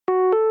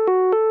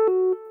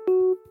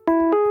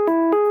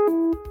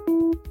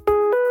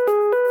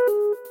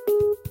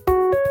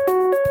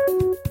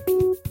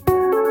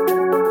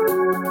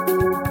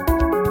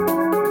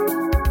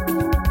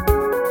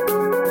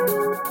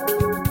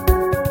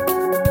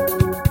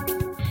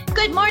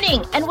Good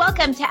morning, and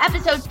welcome to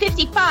episode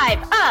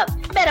 55 of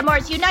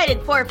Metamorphs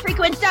United for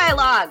Frequent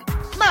Dialogue.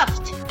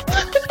 Muffed.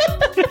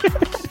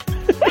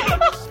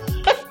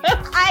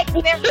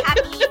 I'm very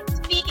happy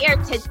to be here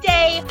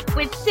today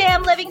with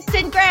Sam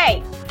Livingston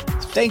Gray.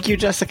 Thank you,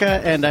 Jessica,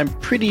 and I'm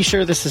pretty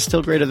sure this is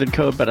still greater than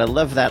code, but I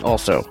love that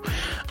also.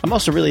 I'm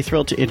also really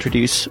thrilled to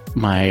introduce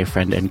my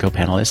friend and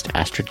co-panelist,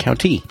 Astrid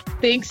County.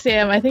 Thanks,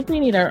 Sam. I think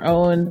we need our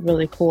own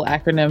really cool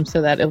acronym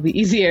so that it'll be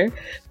easier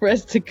for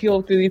us to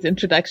go through these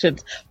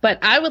introductions. But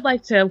I would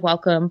like to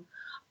welcome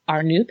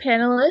our new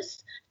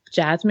panelist,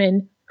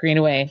 Jasmine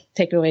Greenaway.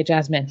 Take it away,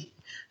 Jasmine.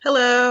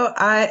 Hello,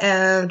 I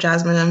am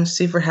Jasmine. I'm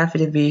super happy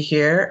to be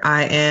here.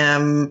 I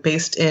am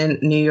based in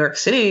New York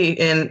City,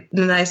 in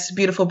nice,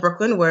 beautiful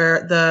Brooklyn,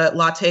 where the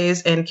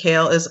lattes and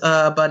kale is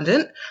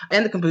abundant,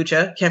 and the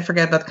kombucha. Can't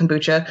forget about the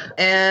kombucha.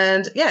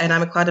 And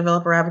I'm a cloud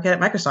developer advocate at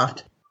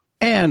Microsoft.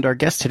 And our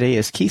guest today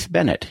is Keith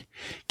Bennett.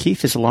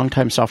 Keith is a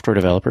longtime software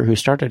developer who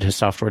started his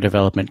software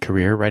development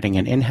career writing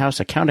an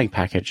in-house accounting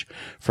package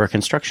for a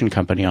construction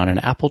company on an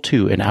Apple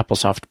II in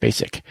AppleSoft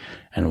BASIC.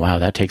 And wow,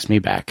 that takes me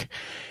back.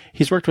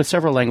 He's worked with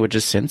several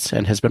languages since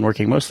and has been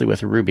working mostly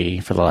with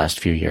Ruby for the last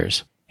few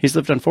years. He's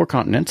lived on 4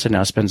 continents and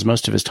now spends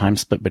most of his time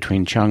split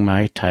between Chiang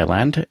Mai,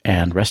 Thailand,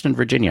 and Reston,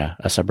 Virginia,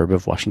 a suburb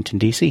of Washington,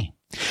 D.C.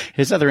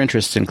 His other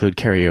interests include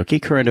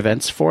karaoke, current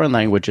events, foreign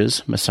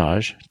languages,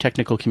 massage,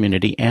 technical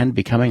community, and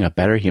becoming a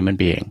better human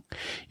being.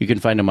 You can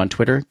find him on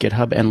Twitter,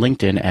 GitHub, and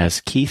LinkedIn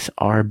as Keith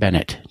R.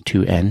 Bennett,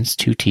 2 N's,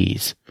 2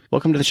 T's.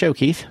 Welcome to the show,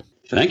 Keith.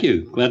 Thank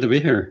you. Glad to be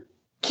here.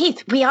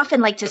 Keith, we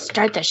often like to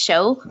start the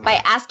show by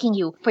asking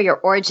you for your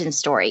origin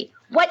story.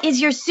 What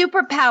is your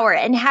superpower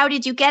and how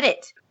did you get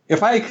it?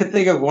 If I could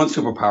think of one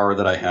superpower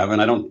that I have,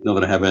 and I don't know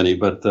that I have any,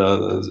 but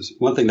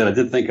one thing that I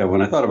did think of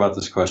when I thought about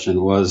this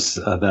question was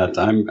that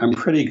I'm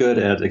pretty good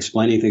at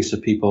explaining things to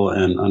people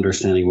and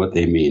understanding what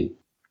they mean.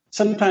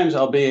 Sometimes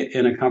I'll be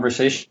in a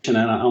conversation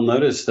and I'll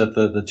notice that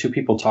the two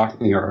people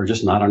talking are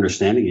just not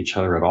understanding each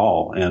other at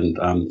all. And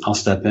I'll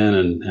step in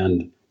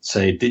and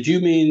say, did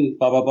you mean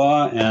blah, blah,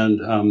 blah?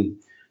 And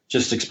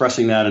just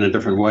expressing that in a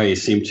different way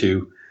seemed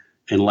to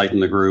enlighten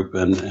the group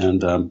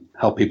and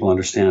help people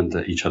understand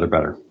each other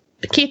better.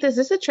 Keith, is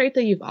this a trait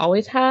that you've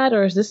always had,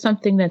 or is this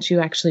something that you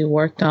actually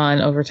worked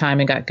on over time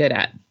and got good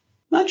at?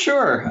 Not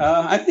sure.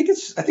 I think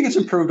it's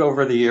improved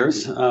over the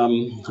years.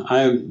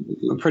 I'm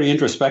a pretty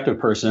introspective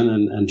person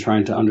and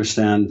trying to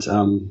understand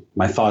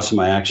my thoughts and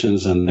my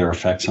actions and their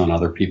effects on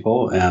other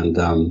people, and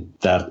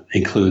that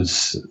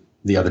includes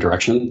the other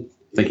direction.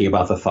 Thinking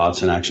about the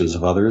thoughts and actions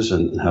of others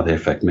and how they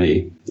affect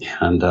me.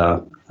 And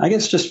I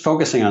guess just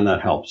focusing on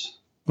that helps.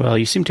 Well,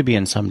 you seem to be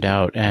in some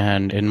doubt,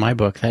 and in my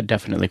book, that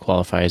definitely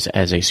qualifies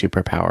as a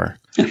superpower.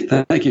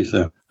 Thank you,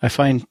 sir. I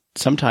find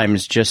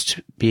sometimes just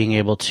being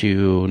able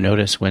to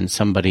notice when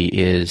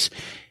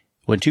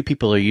when two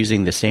people are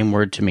using the same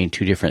word to mean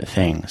two different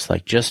things,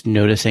 like just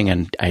noticing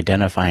and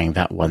identifying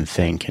that one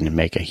thing can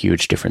make a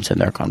huge difference in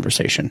their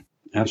conversation.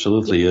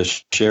 Absolutely. A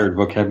shared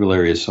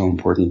vocabulary is so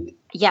important.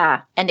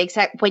 Yeah, and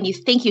when you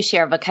think you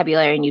share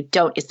vocabulary and you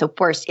don't, it's the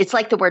worst. It's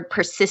like the word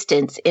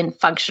persistence in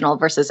functional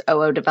versus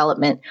OO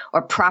development,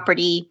 or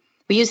property.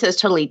 We use those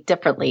totally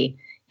differently,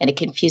 and it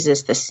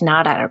confuses the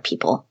snot out of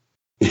people.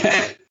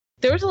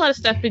 There was a lot of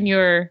stuff in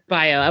your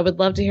bio. I would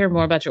love to hear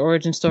more about your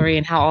origin story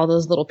and how all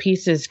those little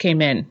pieces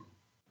came in.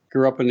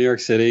 Grew up in New York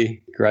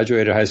City,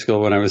 graduated high school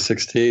when I was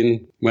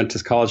 16, went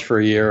to college for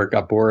a year,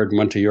 got bored,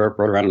 went to Europe,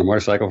 rode around on a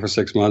motorcycle for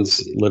 6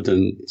 months, lived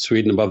in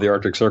Sweden above the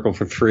Arctic Circle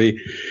for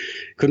free.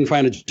 Couldn't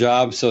find a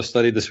job, so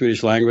studied the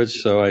Swedish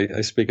language, so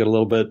I speak it a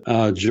little bit.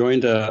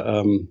 Joined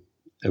a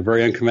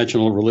very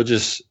unconventional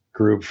religious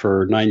group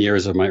for 9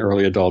 years of my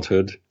early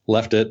adulthood,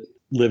 left it,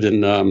 lived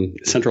in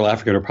Central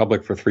African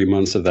Republic for 3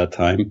 months of that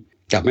time,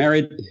 got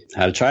married,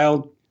 had a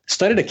child,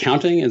 studied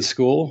accounting in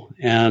school,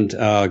 and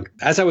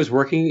as I was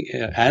working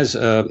as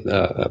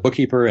a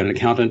bookkeeper and an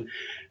accountant,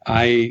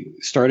 I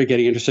started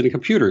getting interested in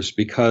computers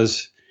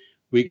because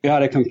we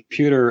got a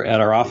computer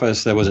at our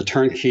office that was a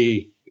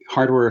turnkey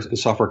hardware and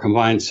software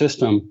combined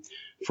system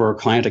for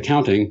client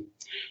accounting.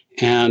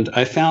 And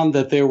I found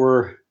that there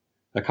were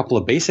a couple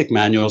of basic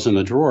manuals in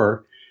the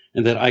drawer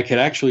and that I could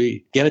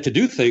actually get it to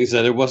do things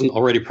that it wasn't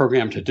already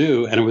programmed to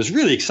do. And it was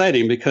really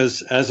exciting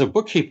because as a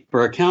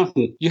bookkeeper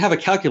accountant, you have a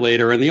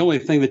calculator and the only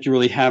thing that you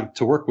really have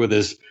to work with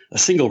is a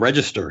single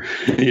register,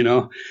 you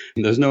know,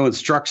 and there's no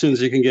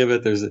instructions you can give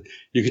it.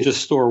 You can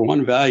just store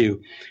one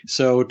value.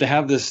 So to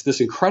have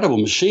this incredible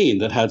machine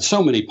that had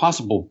so many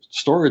possible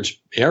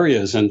storage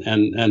areas and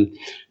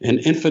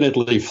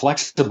infinitely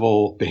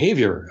flexible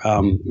behavior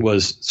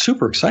was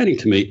super exciting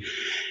to me.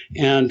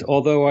 And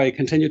although I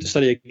continued to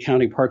study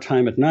accounting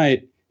part-time at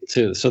night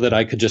so that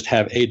I could just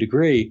have a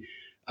degree,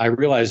 I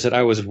realized that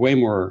I was way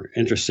more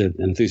interested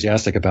and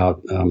enthusiastic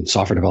about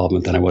software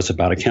development than I was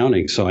about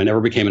accounting. So I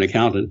never became an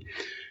accountant.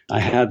 I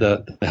had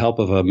the help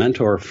of a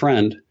mentor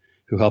friend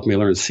who helped me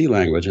learn C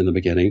language in the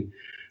beginning.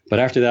 But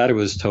after that, it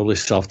was totally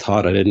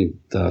self-taught. I didn't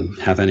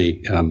have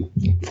any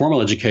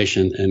formal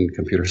education in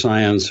computer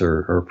science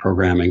or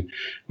programming,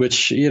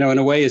 which, you know, in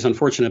a way is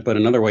unfortunate, but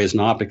another way is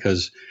not,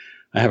 because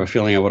I have a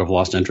feeling I would have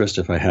lost interest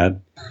if I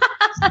had.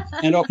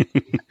 And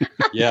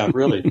yeah,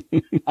 really.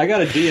 I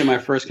got a D in my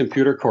first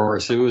computer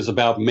course. It was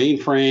about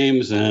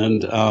mainframes,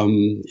 and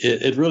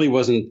it really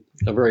wasn't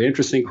a very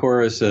interesting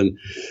course, and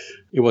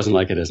it wasn't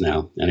like it is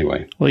now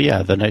anyway. Well,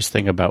 yeah, the nice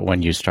thing about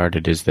when you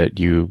started is that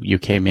you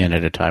came in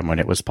at a time when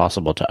it was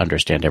possible to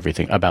understand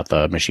everything about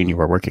the machine you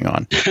were working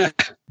on.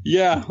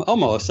 Yeah,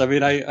 almost. I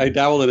mean, I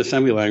dabbled in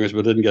assembly language,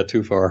 but didn't get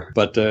too far.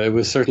 But it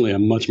was certainly a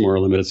much more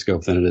limited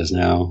scope than it is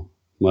now.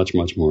 Much,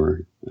 much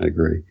more. I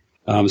agree.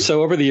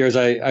 So over the years,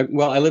 I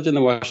lived in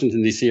the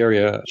Washington, D.C.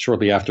 area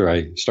shortly after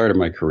I started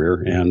my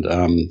career.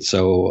 And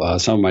so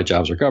some of my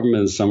jobs were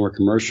government, some were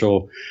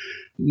commercial.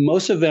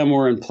 Most of them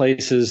were in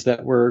places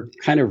that were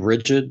kind of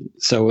rigid.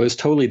 So it was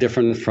totally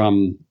different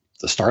from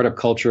the startup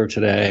culture of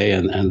today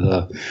and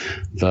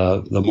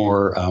the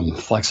more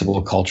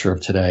flexible culture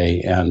of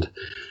today. And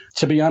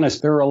to be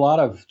honest, there were a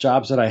lot of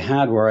jobs that I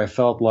had where I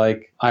felt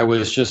like I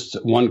was just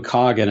one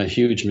cog in a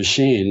huge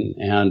machine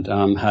and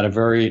had a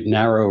very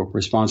narrow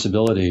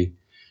responsibility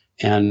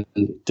and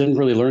didn't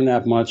really learn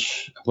that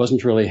much.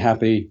 Wasn't really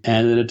happy.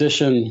 And in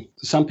addition,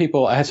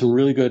 I had some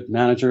really good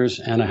managers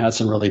and I had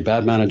some really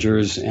bad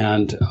managers.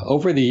 And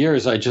over the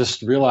years, I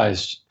just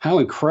realized how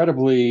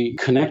incredibly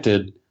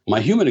connected my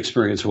human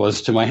experience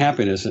was to my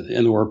happiness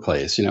in the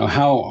workplace. You know,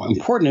 how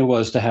important it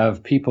was to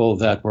have people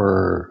that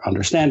were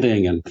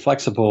understanding and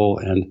flexible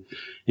and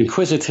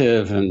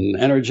inquisitive and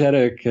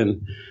energetic.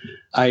 And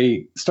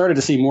I started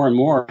to see more and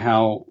more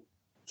how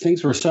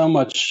things were so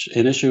much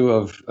an issue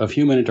of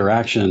human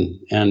interaction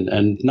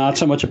and not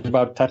so much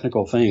about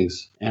technical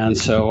things. And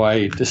so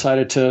I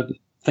decided to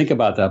think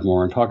about that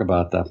more and talk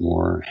about that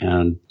more.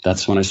 And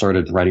that's when I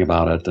started writing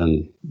about it.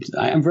 And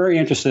I am very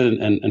interested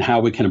in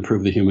how we can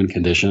improve the human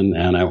condition.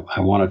 And I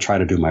want to try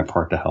to do my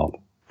part to help.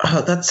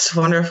 Oh, that's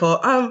wonderful.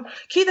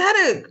 Keith,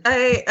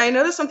 I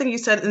noticed something you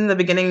said in the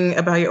beginning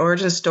about your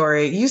origin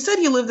story. You said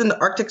you lived in the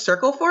Arctic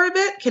Circle for a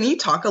bit. Can you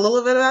talk a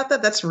little bit about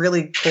that? That's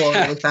really cool,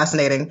 really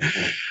fascinating.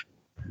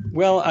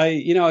 Well,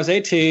 I was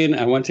 18.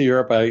 I went to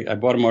Europe. I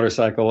bought a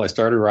motorcycle. I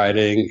started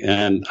riding,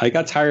 and I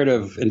got tired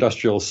of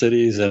industrial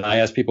cities. And I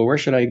asked people, where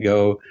should I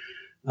go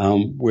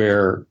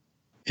where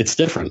it's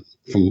different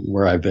from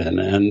where I've been?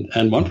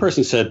 And one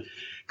person said,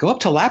 go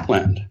up to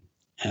Lapland.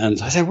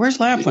 And I said, where's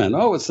Lapland?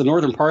 Oh, it's the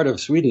northern part of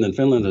Sweden and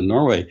Finland and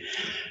Norway.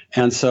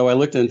 And so I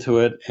looked into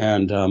it,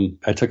 and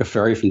I took a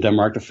ferry from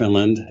Denmark to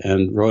Finland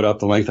and rode up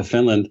the length of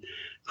Finland,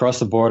 crossed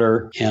the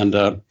border,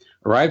 and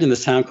arrived in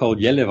this town called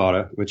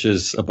Gällivare, which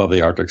is above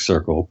the Arctic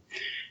Circle,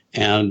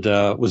 and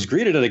was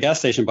greeted at a gas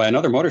station by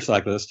another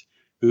motorcyclist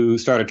who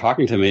started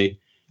talking to me.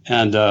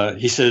 And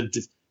he said,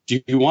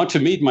 do you want to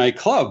meet my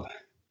club?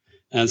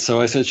 And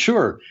so I said,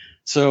 sure.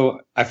 So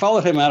I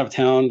followed him out of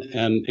town,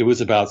 and it was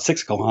about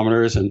 6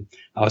 kilometers. And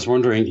I was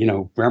wondering,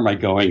 where am I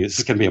going? Is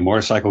this going to be a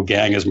motorcycle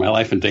gang? Is my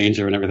life in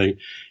danger and everything?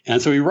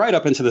 And so we ride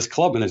up into this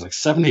club, and there's like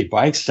 70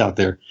 bikes out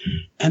there.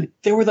 And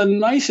they were the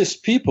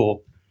nicest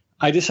people.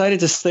 I decided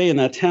to stay in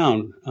that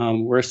town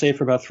where I stayed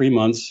for about 3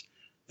 months.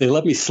 They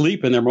let me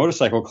sleep in their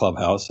motorcycle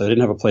clubhouse. I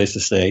didn't have a place to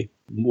stay.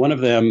 One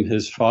of them,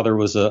 his father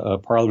was a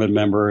parliament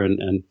member,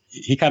 and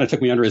he kind of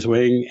took me under his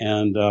wing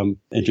and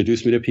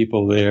introduced me to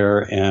people there.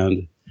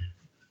 And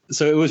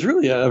so it was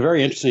really a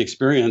very interesting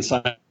experience.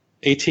 I'm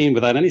 18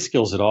 without any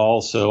skills at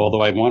all. So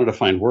although I wanted to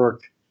find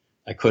work,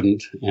 I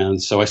couldn't.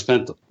 And so I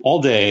spent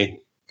all day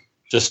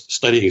just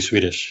studying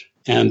Swedish.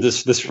 And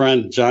this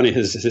friend, Johnny,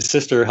 his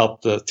sister,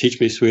 helped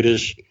teach me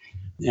Swedish.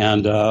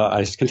 And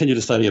I continued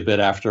to study a bit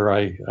after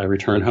I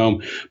returned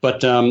home.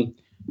 But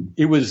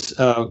it was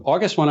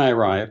August when I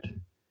arrived.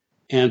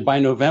 And by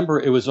November,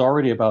 it was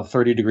already about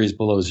 30 degrees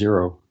below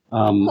zero.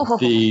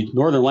 The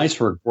northern lights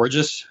were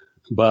gorgeous,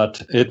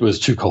 but it was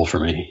too cold for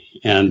me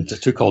and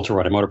too cold to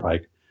ride a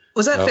motorbike.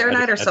 Was that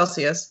Fahrenheit or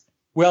Celsius?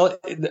 Well,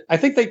 I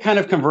think they kind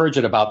of converge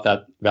at about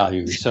that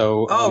value.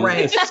 So,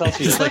 right.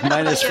 It's like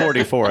minus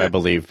 44, I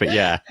believe. But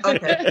yeah.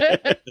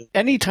 Okay.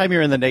 Anytime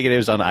you're in the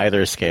negatives on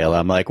either scale,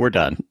 I'm like, we're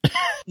done.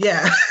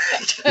 Yeah.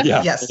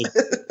 Yeah. Yes.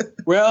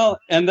 Well,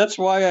 and that's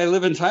why I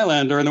live in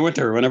Thailand during the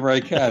winter whenever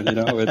I can.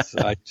 I just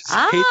hate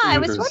the I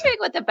was winters. wondering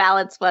what the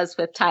balance was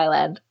with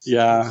Thailand.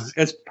 Yeah,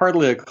 it's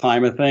partly a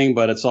climate thing,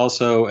 but it's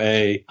also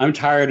I'm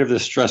tired of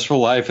this stressful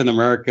life in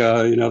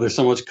America. There's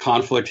so much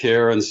conflict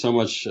here and so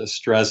much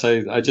stress.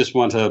 I just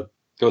want to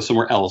go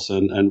somewhere else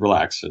and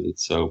relax. And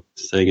so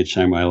staying in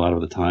Chiang Mai a lot of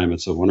the time,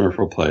 it's a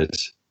wonderful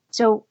place.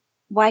 So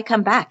why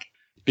come back?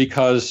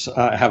 Because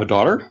I have a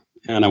daughter.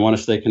 And I want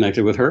to stay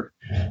connected with her.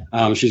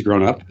 She's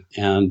grown up.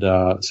 And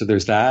so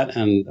there's that.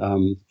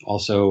 And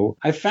also,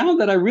 I found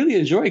that I really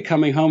enjoy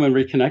coming home and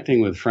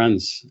reconnecting with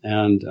friends.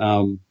 And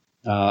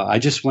I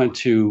just went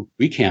to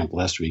WeCamp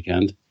last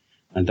weekend.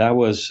 And that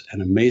was an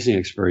amazing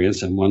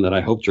experience and one that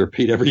I hope to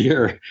repeat every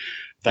year.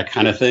 That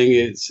kind of thing.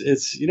 It's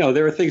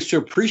there are things to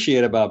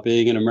appreciate about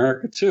being in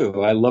America,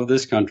 too. I love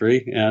this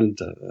country, and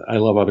I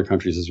love other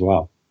countries as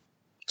well.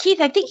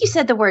 Keith, I think you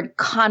said the word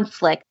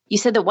conflict. You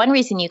said the one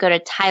reason you go to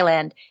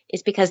Thailand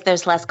is because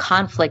there's less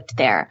conflict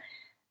there.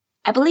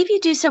 I believe you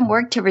do some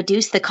work to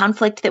reduce the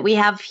conflict that we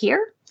have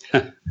here.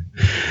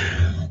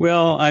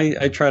 Well,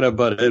 I try to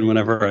butt in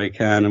whenever I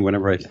can and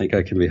whenever I think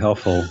I can be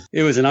helpful.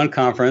 It was an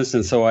unconference,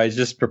 and so I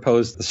just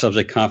proposed the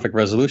subject conflict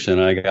resolution.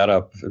 And I got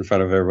up in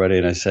front of everybody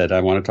and I said, I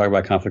want to talk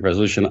about conflict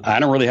resolution. I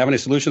don't really have any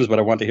solutions, but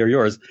I want to hear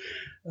yours.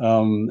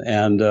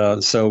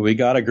 So we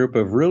got a group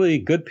of really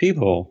good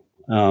people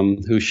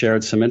who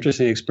shared some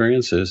interesting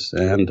experiences,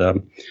 and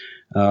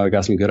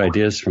got some good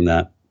ideas from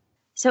that.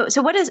 So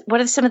what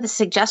are some of the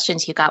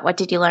suggestions you got? What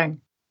did you learn?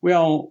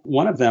 Well,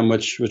 one of them,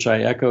 which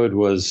I echoed,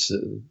 was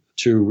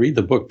to read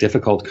the book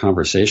Difficult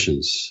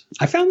Conversations.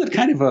 I found it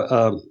kind of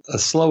a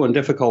slow and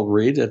difficult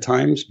read at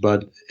times,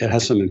 but it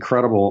has some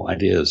incredible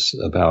ideas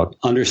about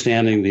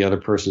understanding the other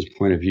person's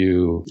point of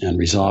view and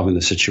resolving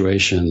the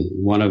situation.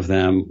 One of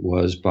them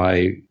was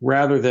by,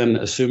 rather than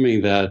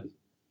assuming that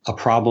a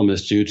problem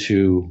is due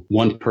to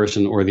one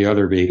person or the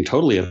other being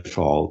totally at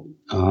fault,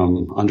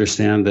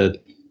 understand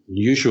that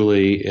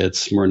usually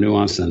it's more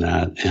nuanced than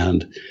that,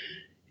 and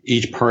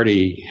each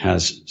party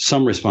has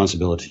some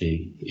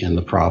responsibility in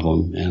the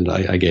problem. And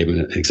I gave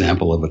an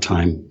example of a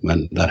time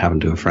when that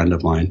happened to a friend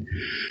of mine.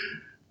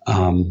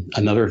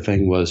 Another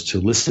thing was to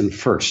listen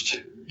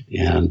first.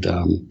 And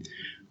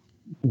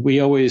we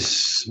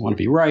always want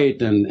to be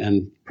right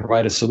and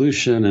provide a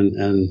solution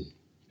and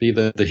be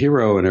the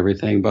hero and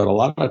everything. But a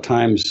lot of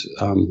times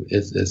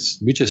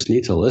we just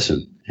need to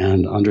listen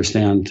and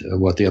understand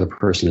what the other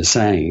person is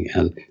saying.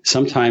 And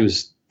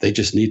sometimes they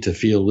just need to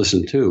feel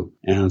listened to.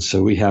 And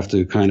so we have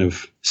to kind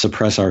of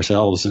suppress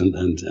ourselves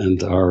and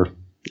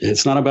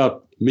it's not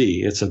about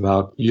me, it's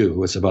about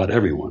you, it's about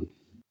everyone.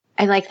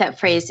 I like that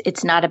phrase,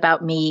 it's not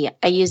about me.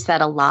 I use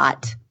that a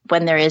lot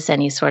when there is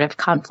any sort of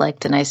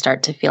conflict and I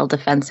start to feel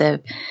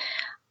defensive.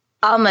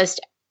 Almost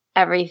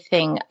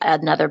everything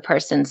another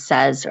person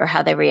says or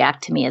how they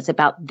react to me is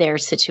about their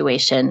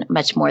situation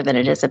much more than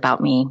it is about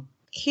me.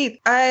 Keith,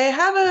 I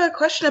have a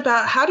question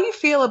about how do you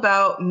feel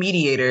about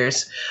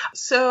mediators?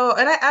 So,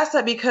 and I ask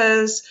that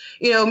because,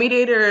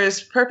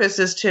 mediators' purpose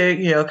is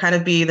to, kind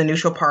of be the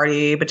neutral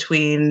party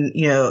between,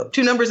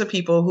 two numbers of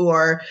people who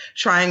are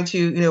trying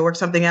to, work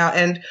something out.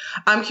 And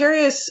I'm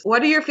curious,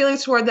 what are your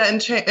feelings toward that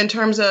in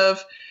terms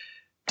of,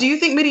 do you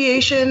think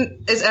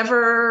mediation is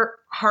ever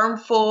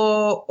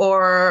harmful,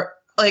 or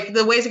like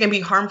the ways it can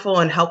be harmful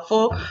and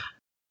helpful?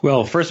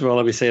 Well, first of all,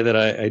 let me say that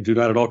I do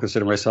not at all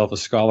consider myself a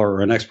scholar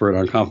or an expert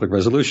on conflict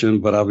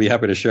resolution, but I'll be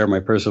happy to share my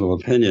personal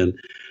opinion.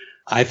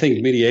 I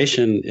think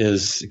mediation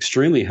is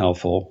extremely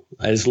helpful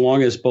as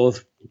long as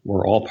both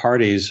or all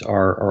parties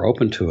are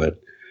open to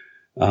it.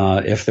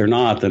 If they're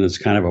not, then it's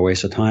kind of a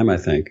waste of time, I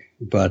think.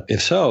 But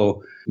if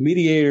so,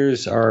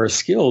 mediators are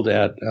skilled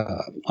at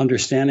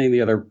understanding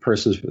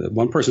the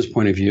one person's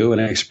point of view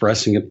and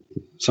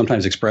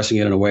sometimes expressing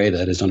it in a way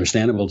that is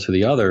understandable to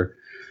the other.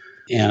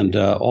 And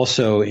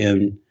also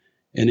in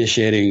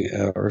initiating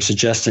or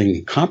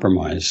suggesting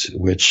compromise,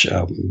 which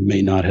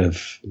may not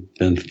have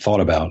been thought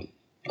about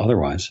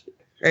otherwise.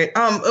 Right.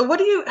 How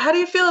do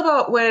you feel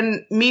about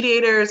when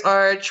mediators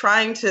are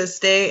trying to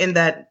stay in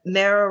that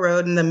narrow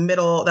road in the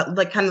middle,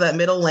 that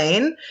middle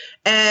lane,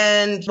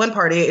 and one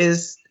party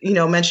is,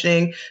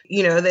 mentioning,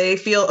 they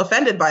feel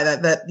offended by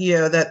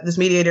that this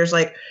mediator's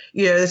like,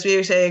 this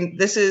mediator saying,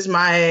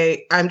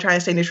 I'm trying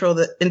to stay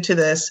neutral into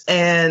this,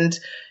 and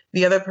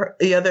the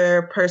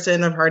other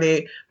person, the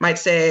party, might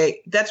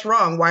say, that's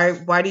wrong.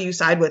 Why do you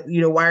side with,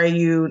 why are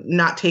you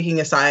not taking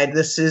a side?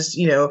 This is,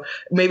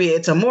 maybe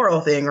it's a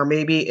moral thing, or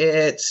maybe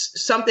it's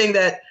something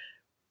that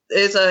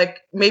is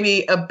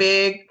maybe a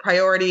big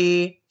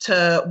priority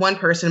to one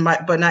person,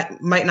 might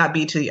not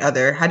be to the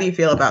other. How do you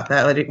feel about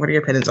that? What are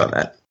your opinions on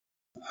that?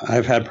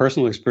 I've had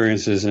personal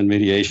experiences in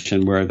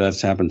mediation where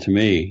that's happened to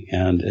me,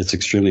 and it's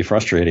extremely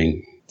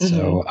frustrating. Mm-hmm.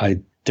 So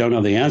I don't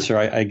know the answer.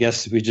 I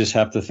guess we just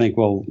have to think,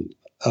 well,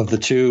 of the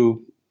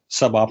two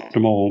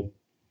suboptimal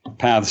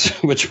paths,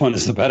 which one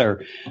is the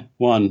better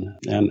one,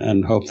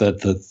 and hope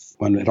that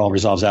when it all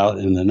resolves out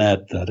in the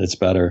net, that it's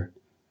better.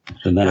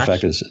 The net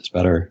effect is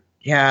better.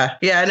 Yeah.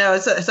 No,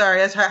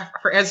 sorry. It's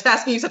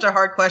asking you such a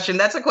hard question.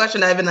 That's a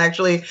question I've been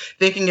actually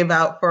thinking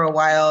about for a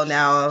while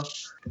now.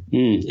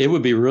 It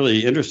would be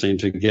really interesting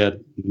to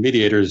get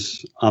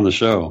mediators on the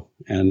show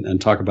and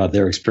talk about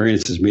their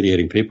experiences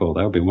mediating people.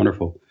 That would be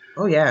wonderful.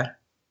 Oh, yeah.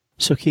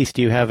 So, Keith,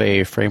 do you have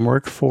a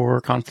framework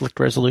for conflict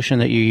resolution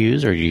that you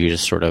use, or do you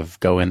just sort of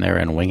go in there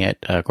and wing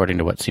it according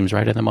to what seems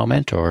right in the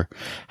moment, or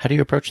how do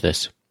you approach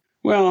this?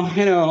 Well,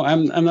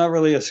 I'm not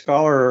really a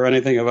scholar or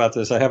anything about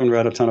this. I haven't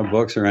read a ton of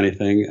books or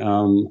anything.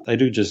 I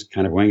do just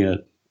kind of wing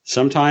it.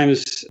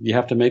 Sometimes you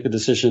have to make the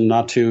decision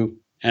not to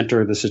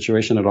enter the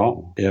situation at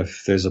all.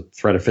 If there's a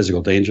threat of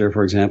physical danger,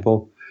 for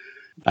example.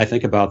 I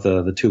think about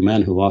the two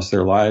men who lost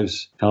their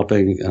lives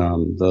helping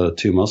the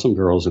two Muslim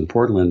girls in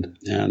Portland,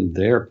 and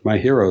they're my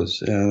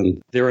heroes.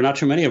 And there are not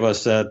too many of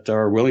us that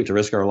are willing to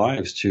risk our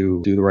lives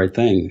to do the right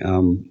thing.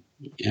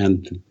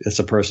 And it's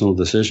a personal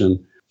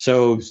decision.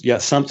 So, yeah,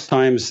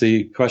 sometimes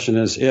the question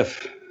is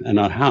if and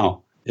not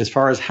how. As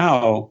far as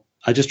how,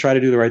 I just try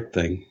to do the right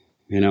thing,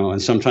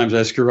 and sometimes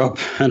I screw up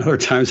and other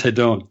times I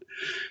don't.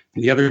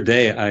 The other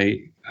day,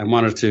 I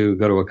wanted to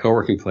go to a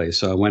co-working place.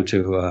 So I went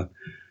to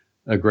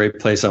a great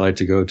place I like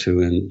to go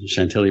to in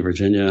Chantilly,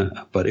 Virginia,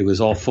 but it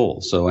was all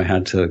full. So I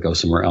had to go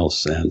somewhere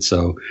else. And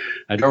so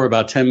I drove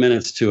about 10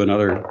 minutes to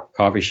another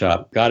coffee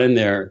shop, got in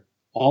there.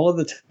 All of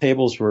the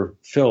tables were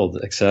filled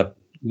except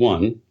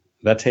one.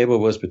 That table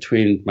was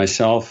between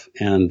myself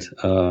and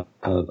a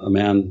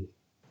man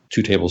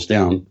 2 tables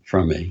down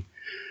from me.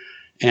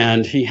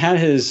 And he had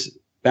his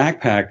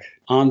backpack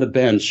on the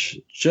bench,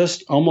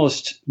 just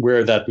almost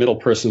where that middle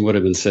person would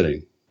have been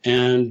sitting.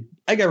 And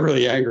I got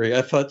really angry.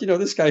 I thought,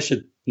 this guy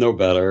should know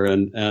better.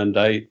 And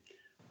I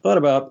thought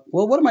about,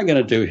 well, what am I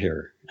going to do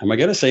here? Am I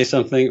going to say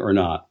something or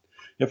not?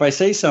 If I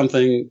say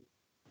something,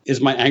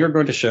 is my anger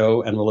going to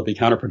show and will it be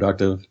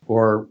counterproductive?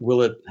 Or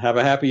will it have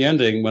a happy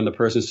ending when the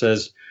person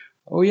says,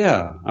 oh,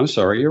 yeah, I'm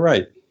sorry, you're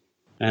right.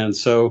 And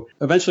so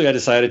eventually I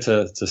decided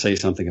to say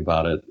something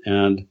about it.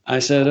 And I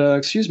said,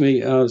 excuse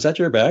me, is that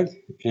your bag?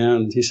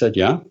 And he said,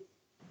 yeah.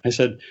 I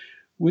said,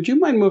 would you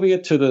mind moving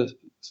it to the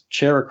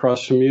chair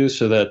across from you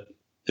so that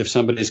if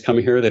somebody's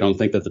coming here, they don't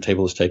think that the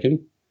table is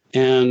taken?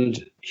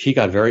 And he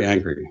got very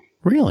angry.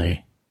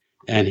 Really?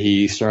 And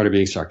he started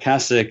being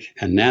sarcastic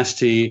and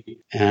nasty.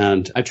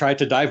 And I tried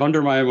to dive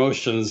under my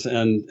emotions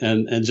and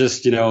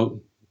just,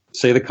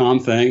 say the calm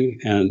thing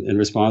and in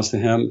response to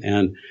him.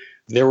 And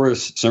there were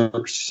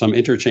some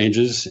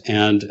interchanges.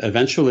 And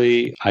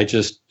eventually I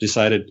just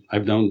decided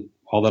I've done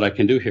all that I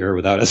can do here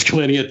without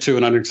escalating it to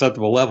an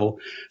unacceptable level.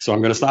 So I'm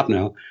going to stop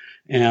now.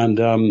 And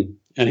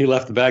he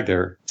left the bag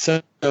there.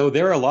 So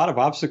there are a lot of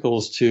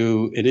obstacles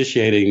to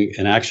initiating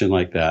an action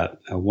like that.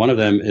 One of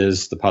them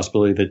is the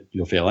possibility that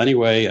you'll fail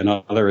anyway.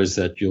 Another is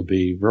that you'll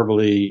be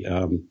verbally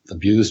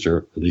abused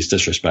or at least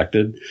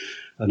disrespected.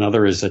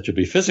 Another is that you'll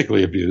be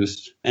physically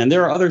abused. And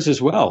there are others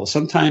as well.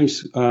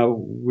 Sometimes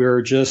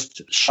we're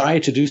just shy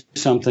to do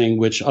something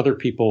which other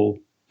people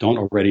don't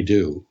already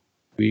do.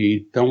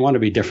 We don't want to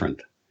be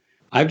different.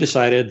 I've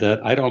decided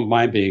that I don't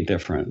mind being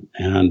different.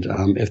 And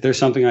if there's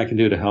something I can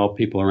do to help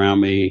people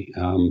around me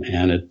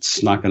and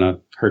it's not going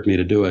to hurt me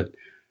to do it,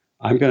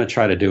 I'm going to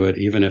try to do it,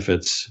 even if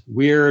it's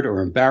weird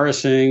or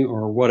embarrassing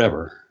or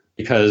whatever.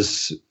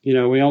 Because, we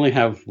only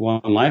have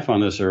one life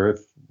on this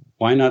earth.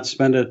 Why not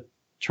spend it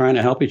trying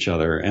to help each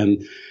other?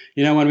 And,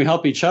 when we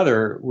help each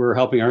other, we're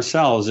helping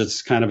ourselves.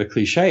 It's kind of a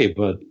cliche,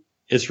 but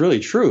it's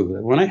really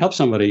true. When I help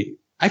somebody,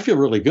 I feel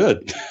really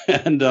good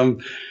and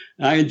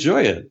I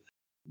enjoy it.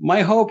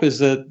 My hope is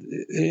that,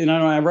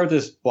 I wrote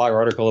this blog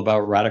article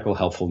about radical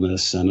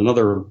helpfulness, and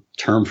another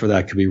term for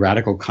that could be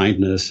radical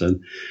kindness.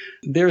 And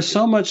there's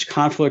so much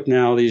conflict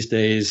now these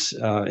days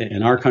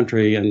in our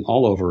country and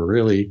all over,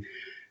 really.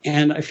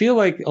 And I feel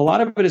like a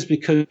lot of it is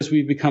because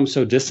we've become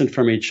so distant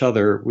from each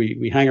other.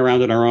 We hang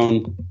around in our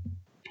own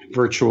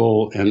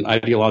virtual and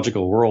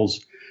ideological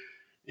worlds.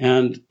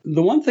 And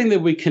the one thing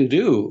that we can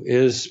do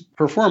is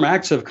perform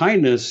acts of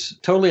kindness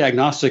totally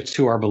agnostic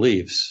to our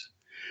beliefs.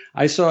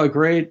 I saw a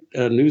great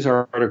news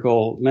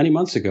article many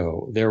months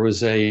ago. There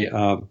was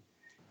a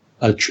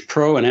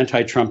pro and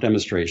anti-Trump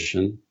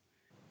demonstration,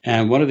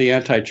 and one of the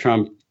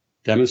anti-Trump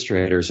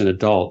demonstrators, an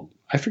adult,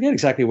 I forget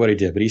exactly what he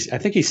did, but I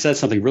think he said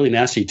something really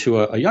nasty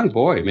to a young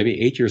boy,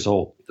 maybe 8 years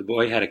old. The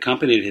boy had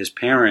accompanied his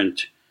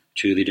parent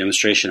to the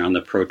demonstration on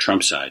the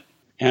pro-Trump side.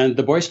 And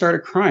the boy started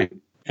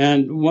crying.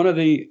 And one of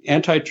the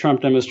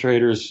anti-Trump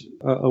demonstrators,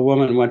 a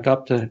woman, went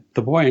up to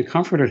the boy and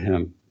comforted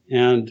him.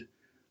 And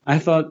I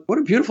thought, what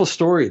a beautiful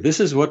story. This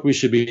is what we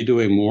should be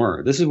doing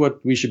more. This is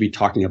what we should be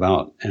talking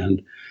about.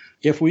 And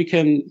if we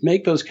can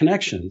make those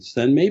connections,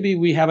 then maybe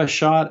we have a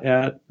shot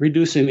at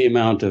reducing the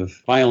amount of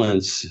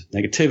violence,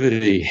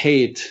 negativity,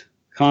 hate,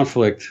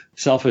 conflict,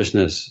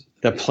 selfishness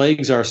that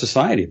plagues our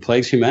society,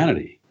 plagues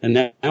humanity.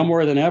 And now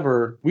more than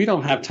ever, we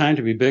don't have time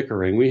to be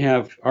bickering.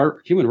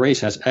 Our human race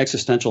has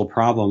existential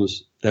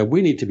problems that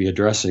we need to be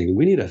addressing.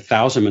 We need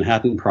 1,000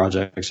 Manhattan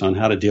Projects on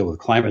how to deal with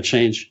climate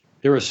change.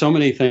 There are so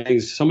many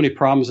things, so many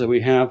problems that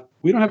we have.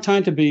 We don't have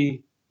time to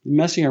be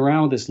messing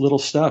around with this little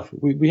stuff.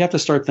 We have to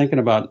start thinking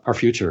about our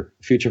future,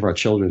 the future of our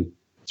children.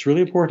 It's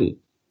really important.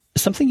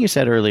 Something you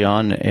said early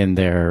on in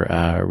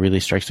there really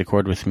strikes a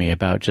chord with me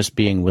about just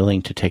being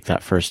willing to take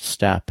that first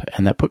step.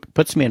 And that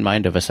puts me in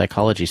mind of a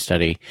psychology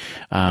study,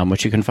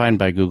 which you can find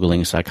by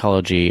Googling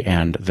psychology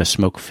and the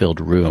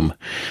smoke-filled room.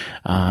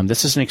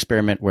 This is an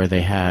experiment where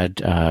they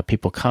had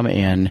people come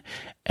in,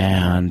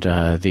 and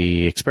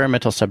the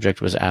experimental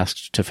subject was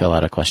asked to fill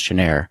out a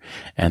questionnaire.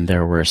 And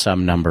there were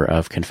some number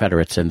of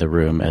Confederates in the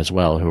room as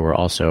well who were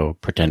also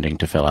pretending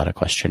to fill out a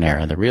questionnaire.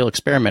 And the real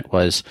experiment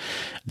was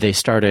they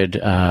started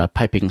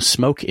piping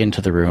smoke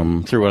into the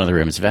room through one of the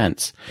room's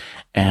vents.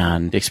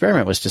 And the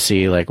experiment was to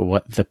see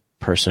what the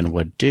person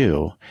would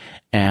do.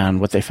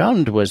 And what they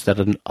found was that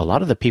a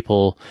lot of the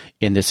people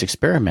in this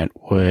experiment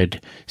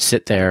would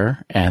sit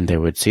there and they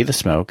would see the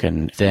smoke,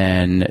 and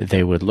then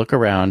they would look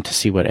around to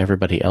see what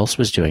everybody else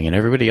was doing. And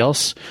everybody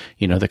else,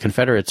 the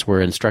Confederates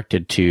were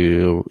instructed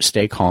to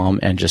stay calm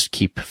and just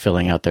keep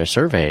filling out their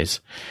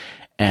surveys.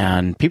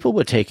 And people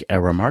would take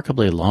a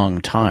remarkably long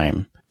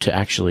time to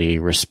actually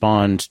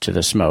respond to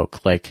the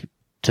smoke,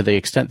 to the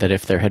extent that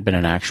if there had been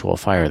an actual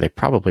fire, they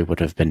probably would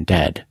have been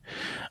dead.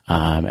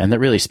 And that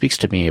really speaks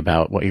to me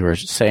about what you were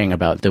saying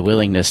about the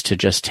willingness to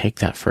just take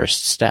that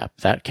first step.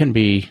 That can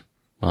be,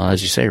 well,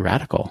 as you say,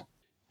 radical.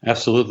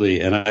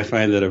 Absolutely. And I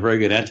find that a very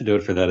good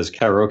antidote for that is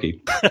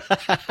karaoke.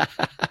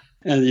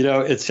 And,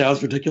 it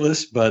sounds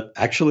ridiculous, but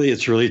actually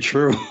it's really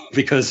true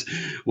because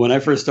when I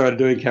first started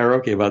doing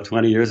karaoke about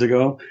 20 years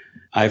ago,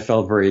 I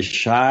felt very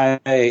shy.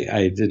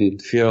 I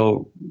didn't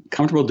feel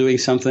comfortable doing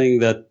something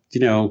that,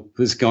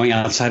 was going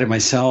outside of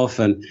myself.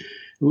 And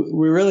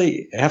we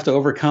really have to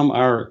overcome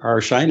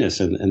our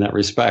shyness in that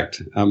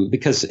respect,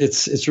 because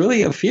it's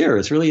really a fear.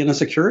 It's really an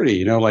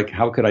insecurity, like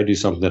how could I do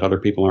something that other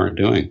people aren't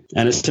doing?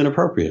 And it's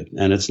inappropriate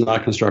and it's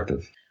not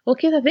constructive. Well,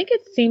 Keith, I think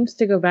it seems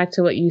to go back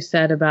to what you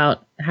said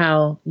about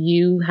how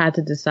you had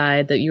to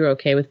decide that you're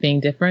okay with being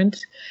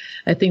different.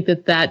 I think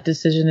that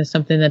decision is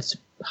something that's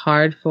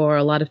hard for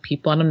a lot of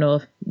people. I don't know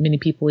if many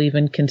people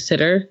even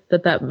consider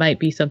that might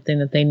be something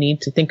that they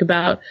need to think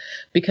about,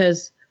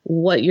 because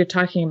what you're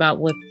talking about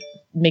with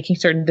making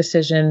certain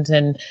decisions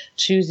and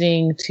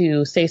choosing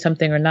to say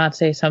something or not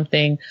say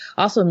something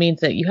also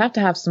means that you have to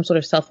have some sort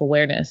of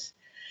self-awareness.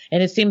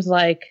 And it seems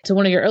like, to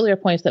one of your earlier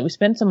points, that we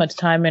spend so much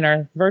time in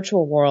our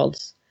virtual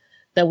worlds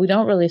that we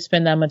don't really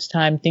spend that much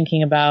time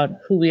thinking about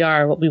who we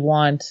are, what we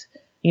want,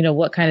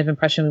 what kind of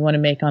impression we want to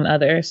make on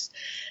others.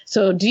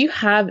 So do you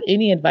have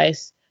any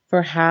advice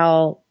for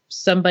how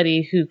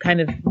somebody who kind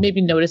of maybe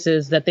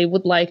notices that they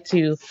would like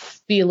to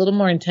be a little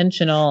more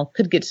intentional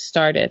could get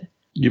started?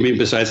 You mean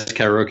besides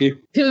karaoke?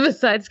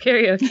 Besides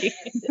karaoke.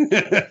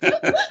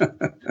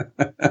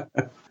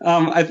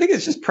 I think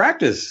it's just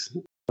practice.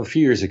 A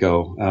few years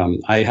ago,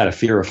 I had a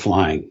fear of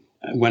flying.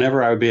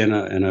 Whenever I would be in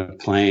a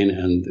plane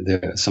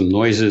and some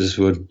noises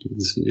would,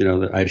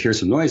 I'd hear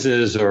some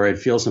noises or I'd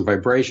feel some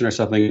vibration or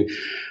something,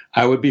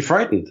 I would be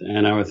frightened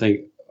and I would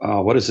think,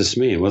 oh, what does this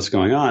mean? What's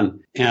going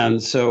on?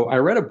 And so I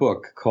read a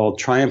book called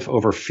Triumph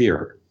Over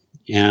Fear.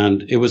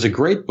 And it was a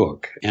great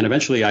book. And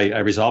eventually I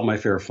resolved my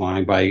fear of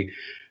flying by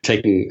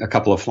taking a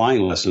couple of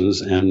flying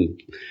lessons and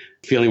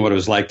feeling what it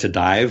was like to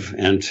dive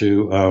and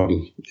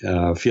to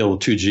feel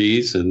 2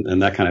 Gs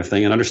and that kind of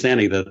thing, and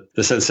understanding that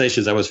the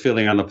sensations I was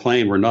feeling on the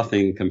plane were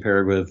nothing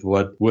compared with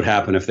what would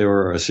happen if there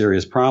were a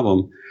serious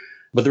problem.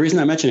 But the reason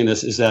I'm mentioning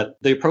this is that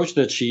the approach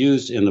that she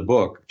used in the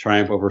book,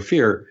 Triumph Over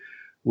Fear,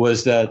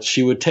 was that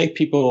she would take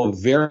people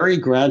very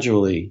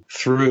gradually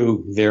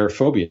through their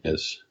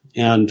phobias.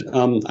 And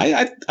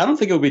I don't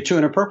think it would be too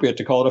inappropriate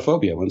to call it a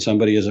phobia when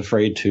somebody is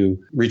afraid to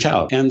reach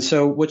out. And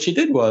so what she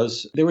did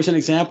was, there was an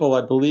example,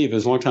 I believe, it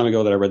was a long time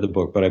ago that I read the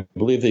book, but I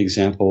believe the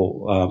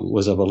example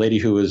was of a lady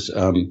who was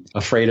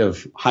afraid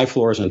of high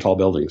floors and tall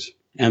buildings.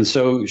 And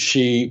so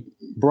she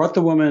brought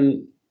the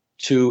woman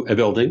to a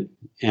building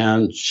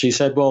and she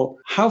said, well,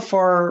 how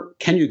far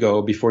can you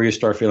go before you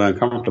start feeling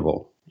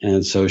uncomfortable?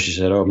 And so she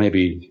said, oh,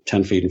 maybe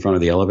 10 feet in front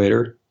of the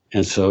elevator.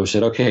 And so she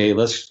said, okay,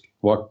 let's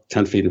walk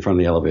 10 feet in front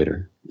of the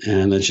elevator.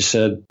 And then she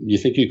said, you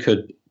think you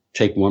could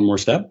take one more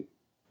step?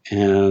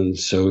 And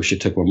so she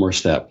took one more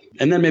step.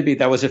 And then maybe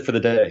that was it for the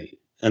day.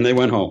 And they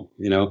went home,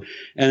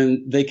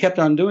 and they kept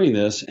on doing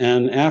this.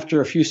 And after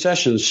a few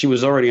sessions, she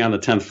was already on the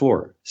 10th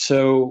floor.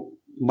 So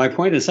my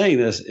point in saying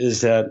this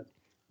is that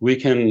we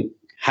can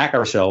hack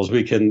ourselves.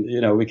 We can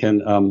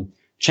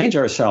change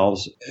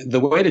ourselves. The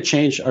way to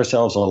change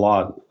ourselves a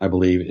lot, I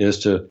believe, is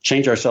to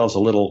change ourselves a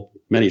little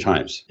many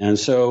times. And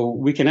so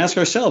we can ask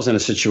ourselves in a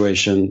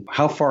situation,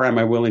 how far am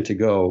I willing to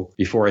go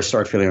before I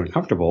start feeling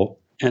uncomfortable?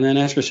 And then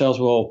ask ourselves,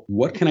 well,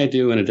 what can I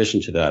do in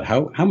addition to that?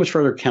 How much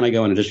further can I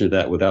go in addition to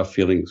that without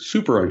feeling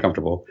super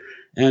uncomfortable?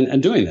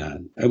 And doing that.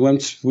 And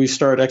once we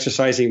start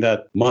exercising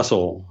that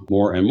muscle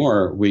more and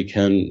more, we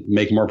can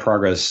make more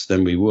progress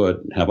than we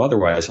would have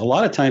otherwise. A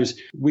lot of times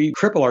we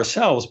cripple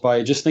ourselves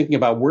by just thinking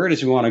about where it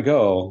is we want to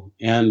go.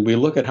 And we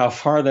look at how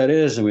far that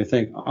is and we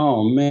think,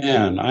 oh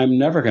man, I'm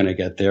never going to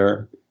get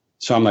there.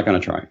 So I'm not going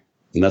to try.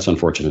 And that's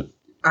unfortunate.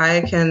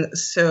 I can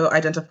so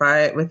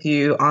identify with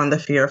you on the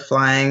fear of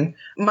flying.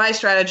 My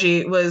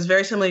strategy was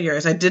very similar to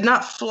yours. I did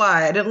not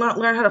fly. I did not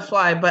learn how to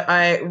fly, but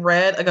I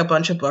read a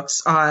bunch of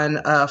books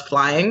on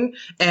flying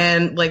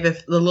and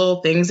the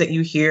little things that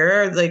you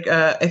hear.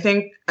 I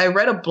think I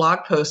read a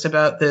blog post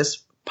about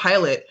this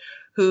pilot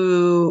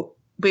who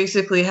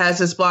basically has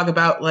this blog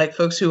about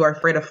folks who are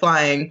afraid of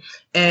flying,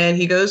 and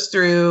he goes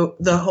through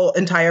the whole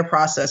entire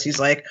process. He's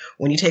like,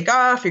 when you take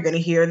off, you're going to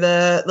hear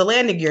the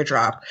landing gear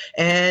drop,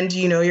 and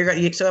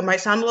so it might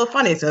sound a little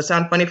funny. It's going to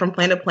sound funny from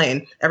plane to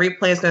plane. Every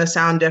plane is going to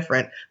sound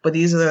different, but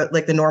these are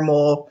the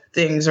normal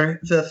things or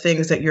the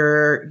things that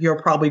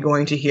you're probably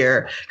going to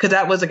hear, because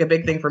that was a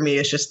big thing for me.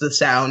 It's just the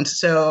sound.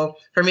 So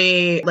for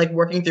me,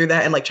 working through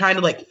that and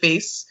trying to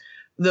face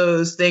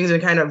those things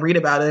and kind of read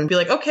about it and be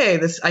like, okay,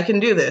 I can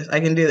do this.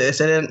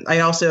 And then I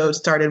also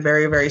started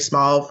very, very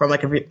small from a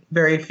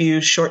very few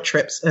short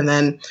trips and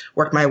then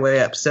worked my way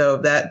up. So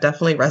that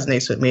definitely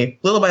resonates with me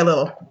little by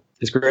little.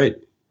 It's great.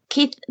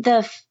 Keith,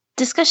 the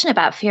discussion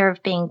about fear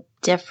of being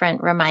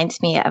different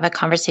reminds me of a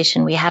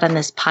conversation we had on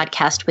this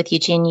podcast with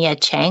Eugenia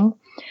Chang,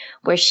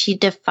 where she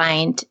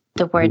defined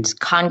the words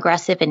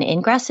congressive and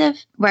ingressive,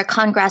 where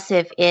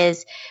congressive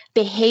is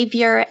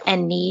behavior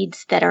and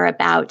needs that are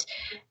about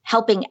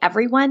helping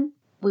everyone.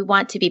 We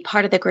want to be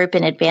part of the group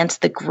and advance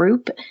the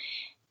group.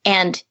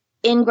 And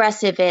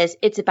ingressive is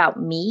it's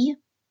about me.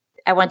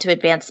 I want to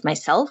advance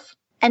myself.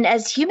 And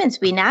as humans,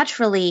 we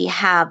naturally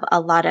have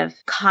a lot of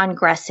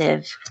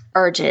congressive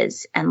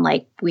urges and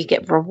like we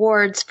get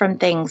rewards from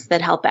things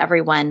that help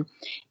everyone.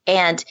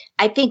 And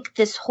I think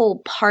this whole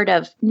part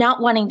of not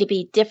wanting to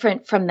be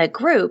different from the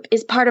group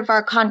is part of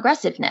our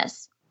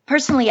congressiveness.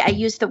 Personally, I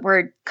use the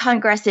word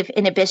congressive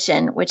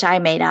inhibition, which I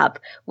made up,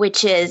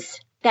 which is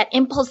that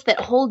impulse that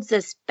holds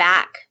us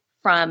back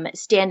from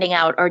standing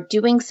out or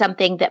doing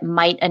something that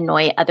might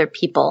annoy other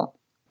people.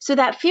 So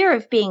that fear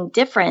of being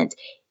different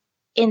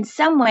in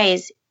some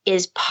ways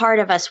is part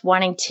of us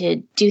wanting to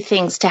do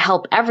things to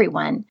help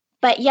everyone,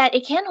 but yet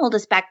it can hold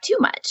us back too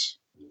much.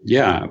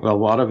 Yeah, well, a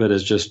lot of it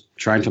is just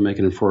trying to make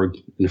an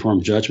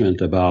informed judgment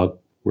about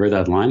where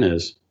that line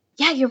is.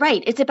 Yeah, you're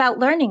right. It's about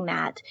learning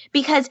that,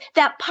 because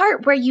that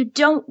part where you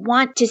don't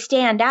want to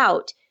stand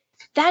out,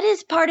 that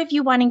is part of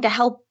you wanting to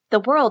help the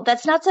world.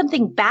 That's not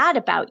something bad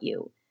about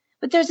you,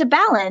 but there's a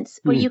balance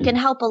where you can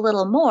help a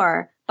little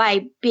more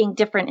by being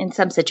different in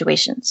some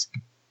situations.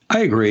 I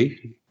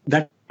agree.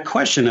 That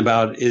question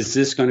about is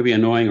this going to be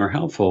annoying or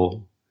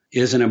helpful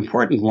is an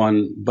important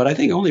one, but I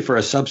think only for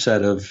a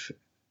subset of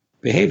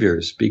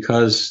behaviors,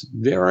 because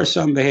there are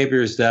some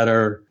behaviors that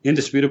are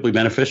indisputably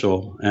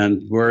beneficial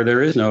and where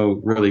there is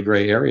no really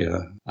gray area.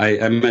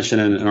 I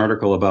mentioned in an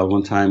article about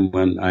one time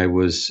when I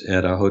was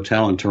at a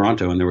hotel in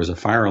Toronto and there was a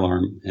fire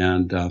alarm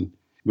and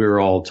we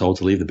were all told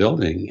to leave the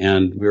building,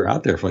 and we were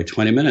out there for like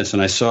 20 minutes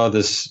and I saw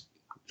this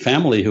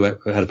family who had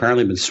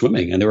apparently been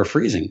swimming and they were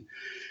freezing.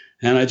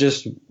 And I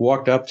just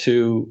walked up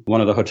to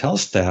one of the hotel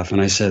staff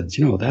and I said,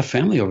 you know, that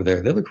family over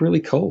there, they look really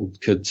cold.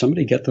 Could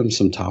somebody get them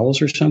some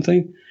towels or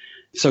something?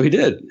 So he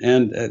did.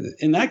 And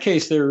in that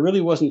case, there really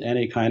wasn't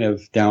any kind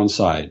of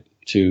downside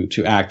to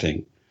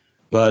acting.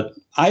 But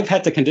I've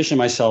had to condition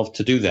myself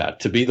to do that,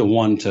 to be the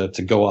one to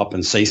go up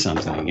and say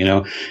something, you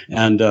know.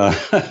 And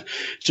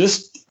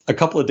just a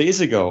couple of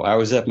days ago, I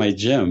was at my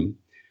gym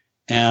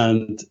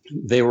and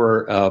they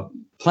were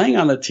playing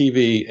on the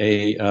TV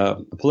a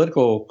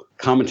political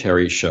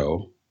commentary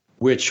show,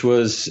 which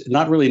was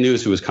not really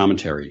news, it was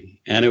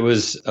commentary. And it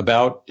was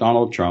about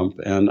Donald Trump.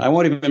 And I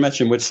won't even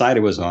mention which side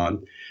it was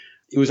on.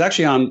 It was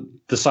actually on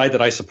the side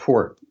that I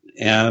support.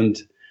 And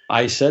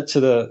I said to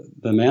the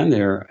man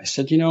there, I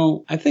said, you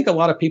know, I think a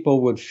lot of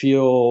people would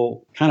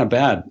feel kind of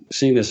bad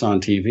seeing this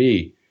on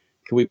TV.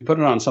 Can we put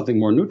it on something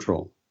more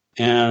neutral?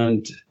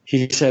 And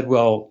he said,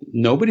 well,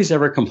 nobody's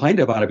ever complained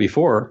about it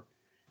before.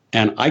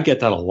 And I get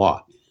that a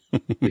lot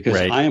because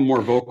right. I am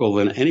more vocal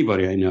than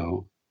anybody I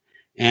know.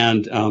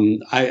 And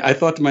I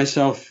thought to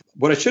myself,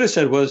 what I should have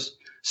said was,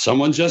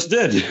 someone just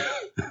did.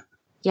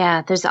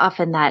 Yeah, there's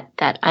often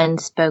that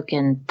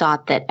unspoken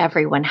thought that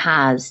everyone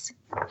has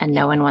and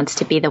no one wants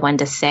to be the one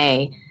to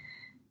say.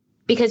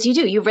 Because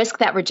you risk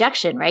that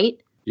rejection, right?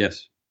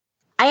 Yes.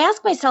 I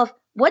ask myself,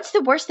 what's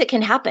the worst that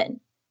can happen?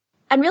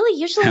 And really,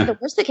 usually the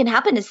worst that can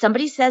happen is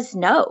somebody says,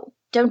 no,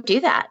 don't do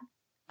that.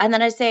 And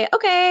then I say,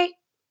 okay.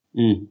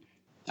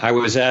 I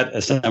was at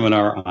a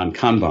seminar on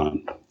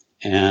Kanban,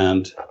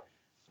 and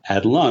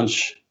at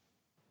lunch,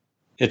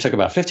 it took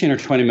about 15 or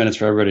 20 minutes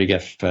for everybody to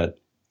get fed.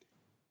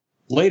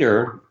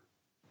 Later,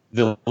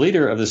 the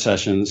leader of the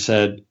session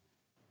said,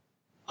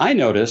 I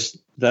noticed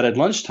that at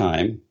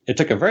lunchtime, it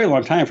took a very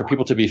long time for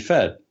people to be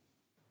fed.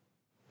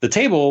 The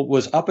table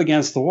was up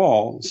against the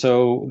wall,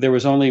 so there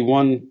was only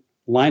one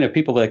line of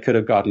people that could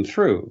have gotten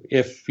through.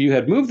 If you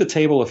had moved the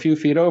table a few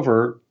feet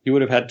over, you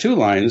would have had two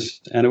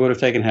lines, and it would have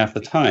taken half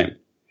the time.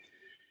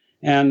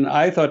 And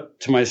I thought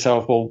to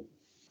myself, well,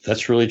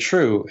 that's really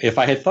true. If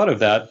I had thought of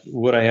that,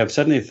 would I have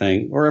said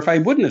anything? Or if I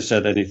wouldn't have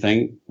said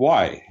anything,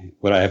 why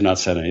would I have not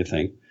said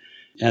anything?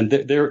 And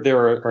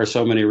there are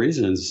so many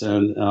reasons.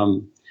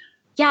 And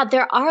yeah,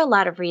 there are a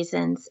lot of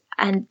reasons.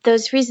 And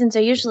those reasons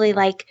are usually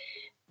like,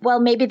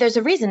 well, maybe there's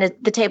a reason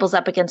the table's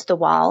up against the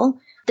wall.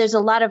 There's a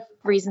lot of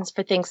reasons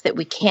for things that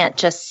we can't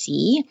just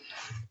see.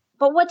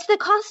 But what's the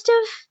cost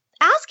of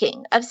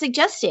asking, of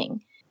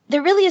suggesting?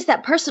 There really is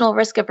that personal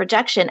risk of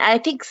rejection. And I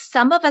think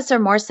some of us are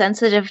more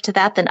sensitive to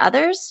that than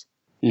others.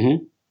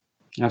 Mm-hmm.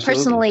 Absolutely.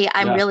 Personally,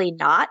 I'm really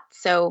not.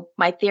 So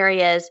my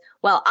theory is,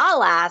 well,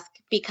 I'll ask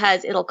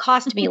because it'll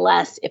cost me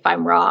less if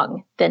I'm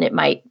wrong than it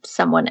might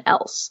someone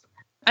else.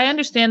 I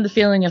understand the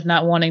feeling of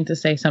not wanting to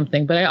say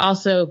something, but I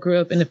also grew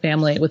up in a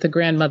family with a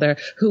grandmother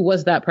who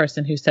was that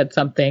person who said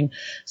something.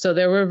 So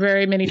there were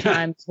very many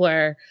times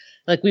where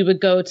like we would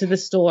go to the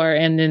store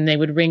and then they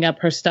would ring up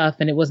her stuff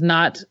and it was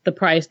not the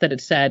price that it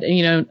said. And,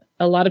 you know,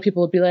 a lot of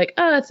people would be like,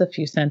 oh, it's a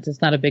few cents.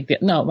 It's not a big deal.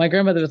 No, my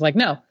grandmother was like,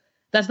 no,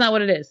 that's not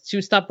what it is. She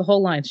would stop the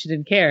whole line. She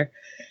didn't care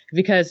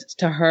because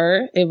to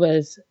her, it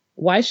was,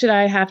 why should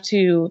I have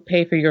to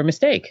pay for your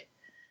mistake?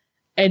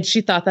 And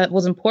she thought that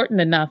was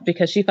important enough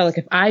because she felt like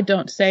if I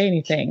don't say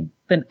anything,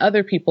 then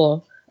other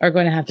people are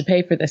going to have to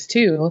pay for this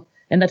too.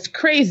 And that's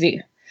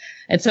crazy.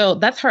 And so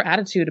that's her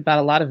attitude about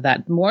a lot of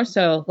that. More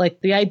so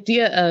like the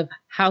idea of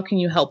how can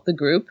you help the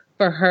group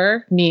for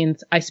her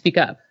means I speak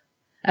up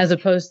as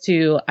opposed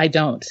to I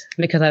don't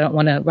because I don't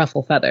want to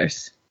ruffle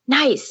feathers.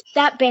 Nice.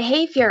 That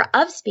behavior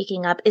of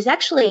speaking up is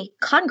actually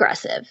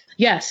congressive.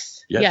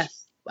 Yes.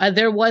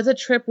 There was a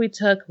trip we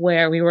took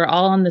where we were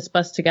all on this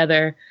bus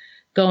together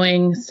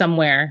going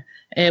somewhere.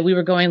 And we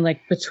were going like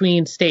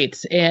between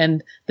states.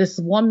 And this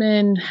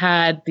woman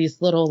had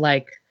these little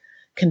like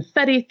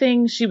confetti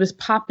things she was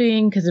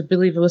popping because I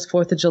believe it was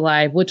 4th of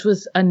July, which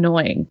was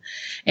annoying.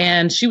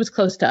 And she was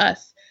close to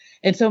us.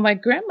 And so my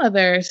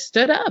grandmother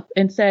stood up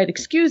and said,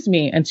 excuse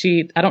me. And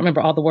I don't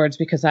remember all the words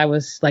because I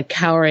was like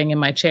cowering in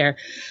my chair,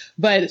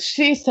 but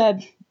she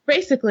said,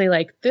 basically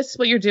like, this,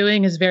 what you're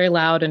doing is very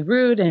loud and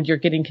rude and you're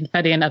getting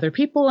confetti on other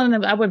people.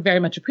 And I would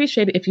very much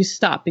appreciate it if you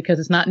stop because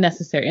it's not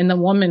necessary. And the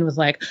woman was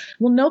like,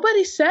 well,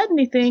 nobody said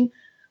anything.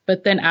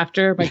 But then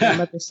after my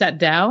grandmother sat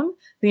down,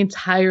 the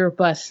entire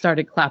bus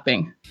started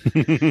clapping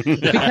because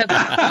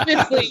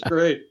obviously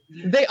Great.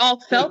 They all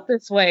felt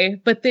this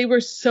way, but they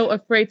were so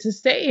afraid to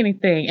say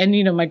anything. And,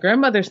 you know, my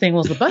grandmother's thing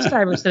was the bus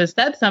driver should have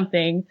said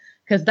something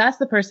because that's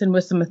the person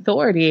with some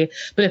authority.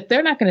 But if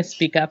they're not going to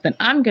speak up, then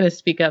I'm going to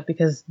speak up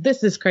because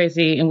this is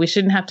crazy and we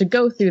shouldn't have to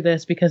go through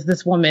this because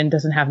this woman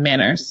doesn't have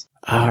manners.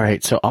 All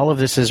right. So all of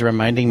this is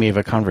reminding me of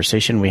a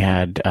conversation we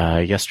had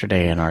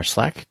yesterday in our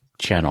Slack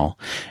channel.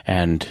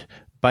 And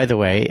by the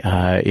way,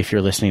 if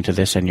you're listening to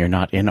this and you're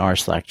not in our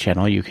Slack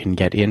channel, you can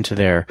get into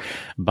there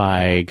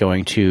by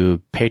going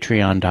to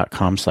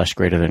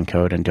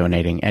patreon.com/greaterthancode and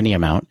donating any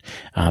amount.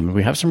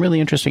 We have some really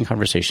interesting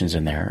conversations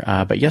in there.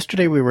 But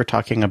yesterday we were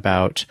talking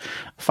about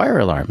fire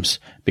alarms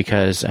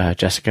because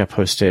Jessica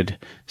posted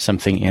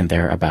something in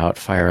there about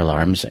fire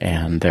alarms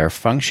and their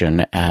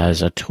function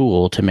as a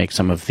tool to make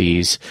some of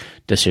these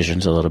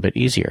decisions a little bit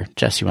easier.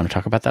 Jess, you want to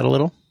talk about that a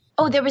little?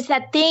 Oh, there was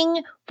that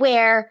thing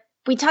where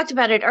we talked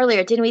about it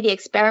earlier, didn't we? The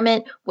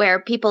experiment where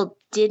people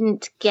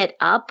didn't get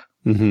up.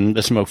 Mm-hmm,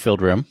 the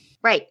smoke-filled room.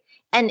 Right.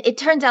 And it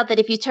turns out that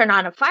if you turn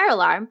on a fire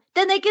alarm,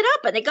 then they get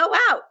up and they go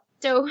out.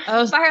 So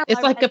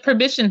it's like a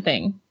permission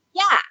thing.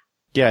 Yeah.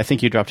 Yeah, I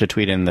think you dropped a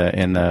tweet in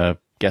the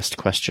guest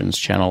questions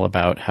channel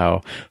about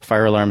how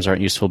fire alarms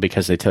aren't useful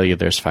because they tell you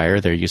there's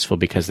fire. They're useful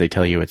because they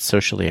tell you it's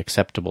socially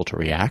acceptable to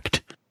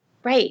react.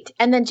 Right.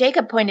 And then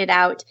Jacob pointed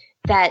out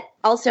that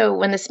also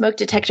when the smoke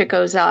detector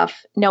goes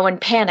off, no one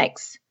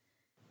panics.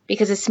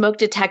 Because a smoke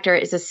detector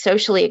is a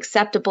socially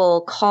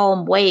acceptable,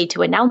 calm way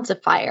to announce a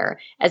fire,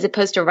 as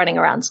opposed to running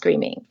around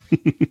screaming.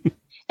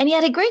 And he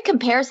had a great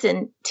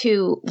comparison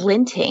to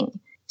linting.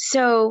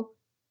 So,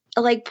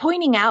 like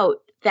pointing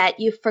out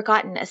that you've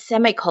forgotten a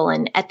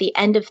semicolon at the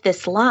end of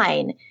this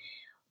line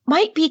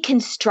might be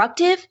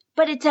constructive,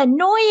 but it's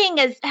annoying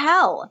as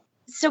hell.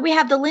 So we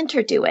have the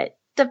linter do it.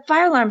 The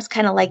fire alarm's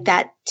kind of like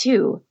that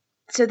too,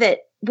 so that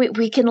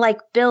we can like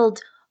build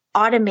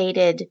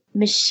automated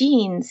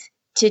machines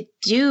to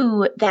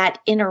do that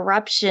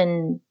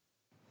interruption,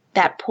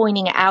 that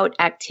pointing out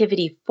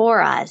activity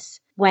for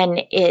us when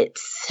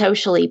it's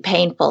socially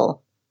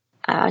painful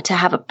to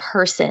have a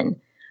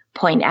person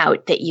point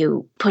out that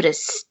you put a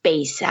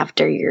space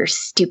after your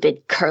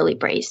stupid curly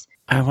brace.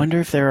 I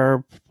wonder if there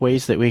are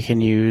ways that we can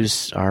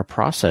use our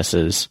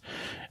processes,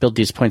 build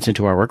these points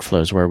into our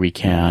workflows where we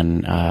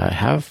can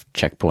have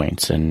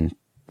checkpoints and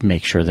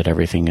make sure that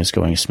everything is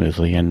going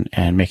smoothly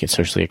and make it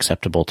socially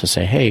acceptable to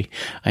say, hey,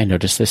 I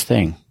noticed this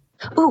thing.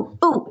 Ooh.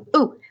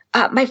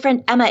 My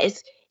friend Emma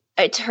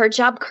it's her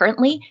job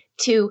currently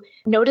to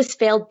notice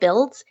failed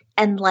builds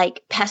and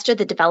like pester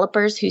the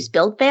developers whose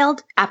build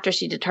failed after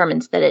she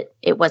determines that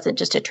it wasn't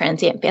just a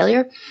transient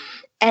failure.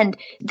 And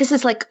this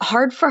is like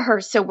hard for her.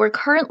 So we're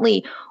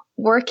currently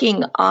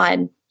working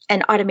on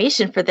an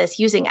automation for this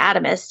using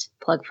Atomist,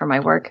 plug for my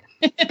work.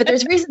 But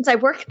there's reasons I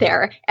work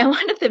there. And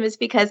one of them is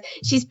because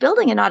she's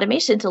building an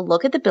automation to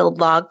look at the build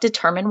log,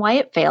 determine why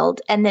it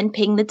failed, and then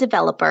ping the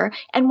developer.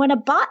 And when a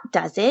bot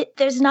does it,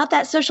 there's not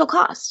that social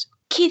cost.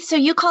 Keith, so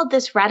you called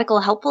this radical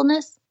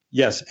helpfulness?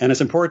 Yes. And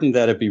it's important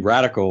that it be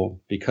radical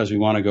because we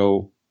want to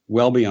go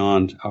well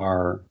beyond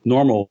our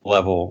normal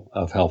level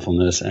of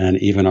helpfulness and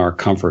even our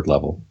comfort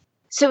level.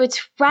 So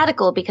it's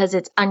radical because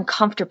it's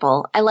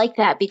uncomfortable. I like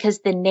that because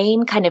the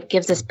name kind of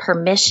gives us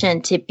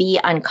permission to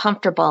be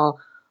uncomfortable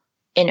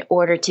in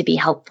order to be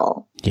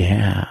helpful.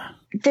 Yeah.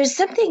 There's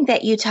something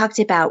that you talked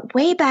about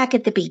way back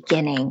at the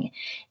beginning.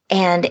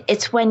 And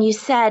it's when you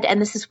said, and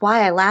this is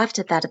why I laughed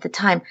at that at the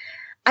time,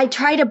 I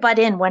try to butt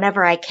in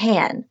whenever I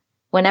can,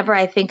 whenever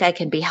I think I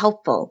can be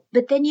helpful.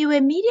 But then you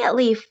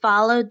immediately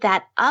followed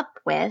that up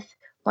with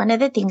one of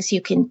the things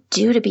you can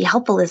do to be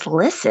helpful is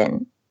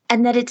listen.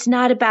 And that it's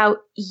not about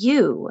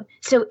you.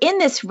 So in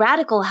this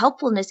radical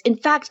helpfulness, in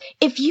fact,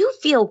 if you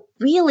feel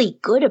really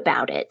good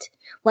about it,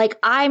 like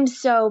I'm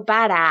so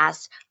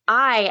badass,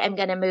 I am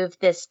going to move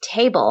this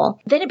table,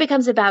 then it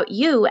becomes about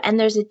you. And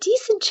there's a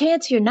decent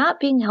chance you're not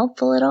being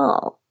helpful at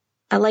all.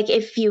 Like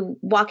if you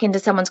walk into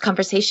someone's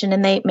conversation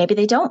and maybe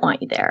they don't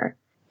want you there.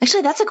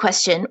 Actually, that's a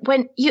question.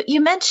 When you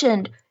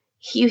mentioned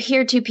you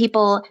hear two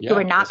people who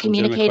are not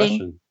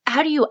communicating,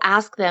 how do you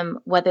ask them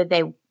whether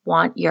they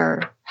want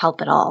your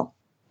help at all?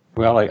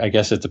 Well, I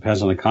guess it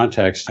depends on the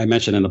context. I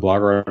mentioned in the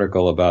blog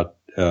article about,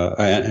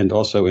 and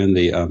also in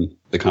the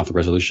conflict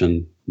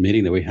resolution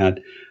meeting that we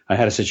had, I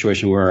had a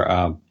situation where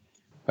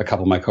a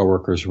couple of my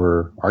coworkers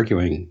were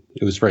arguing.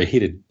 It was a very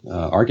heated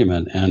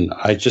argument. And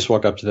I just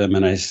walked up to them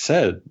and I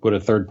said, would a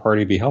third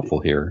party be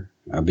helpful here?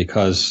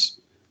 Because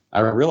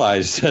I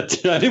realized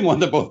that I didn't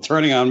want them both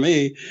turning on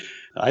me.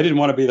 I didn't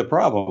want to be the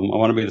problem. I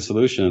want to be the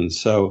solution.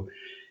 So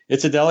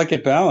it's a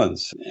delicate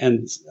balance.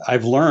 And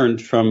I've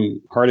learned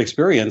from hard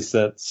experience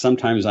that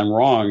sometimes I'm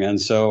wrong.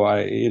 And so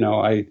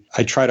I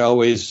try to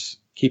always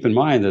keep in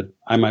mind that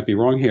I might be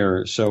wrong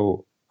here.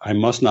 So I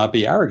must not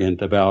be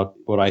arrogant about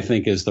what I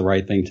think is the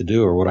right thing to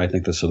do or what I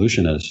think the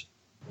solution is.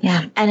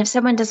 Yeah. And if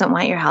someone doesn't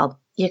want your help,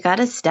 you got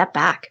to step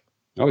back.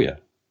 Oh, yeah.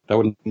 That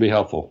wouldn't be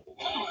helpful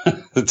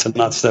to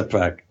not step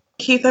back.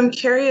 Keith, I'm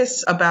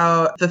curious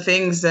about the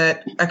things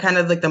that are kind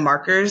of like the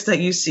markers that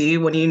you see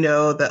when you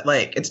know that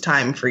like it's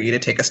time for you to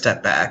take a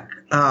step back.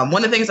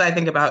 One of the things I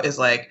think about is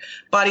like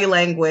body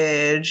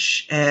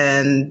language,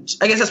 and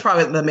I guess that's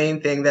probably the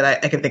main thing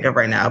that I can think of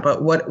right now.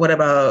 But what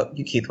about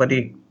you, Keith? What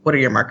are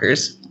your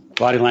markers?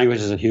 Body language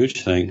is a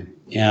huge thing,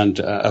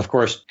 and of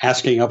course,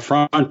 asking up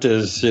front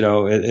is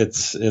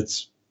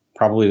it's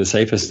probably the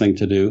safest thing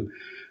to do.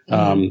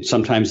 Mm-hmm.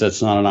 Sometimes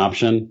that's not an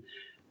option,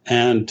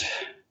 and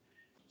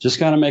just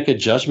got to make a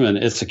judgment.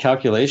 It's a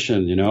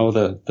calculation,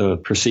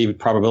 the perceived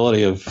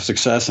probability of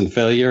success and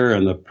failure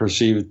and the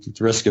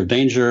perceived risk of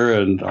danger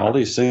and all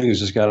these things.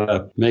 Just got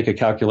to make a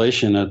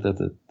calculation at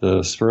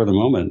the spur of the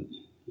moment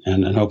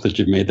and hope that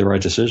you've made the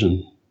right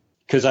decision.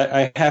 Because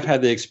I have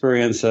had the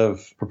experience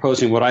of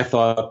proposing what I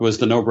thought was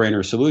the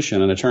no-brainer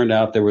solution, and it turned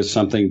out there was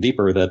something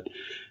deeper that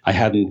I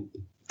hadn't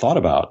thought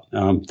about.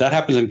 That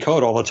happens in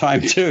code all the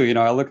time, too.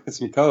 I look at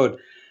some code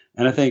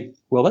and I think,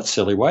 well, that's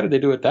silly. Why did they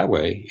do it that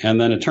way? And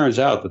then it turns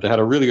out that they had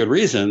a really good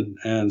reason.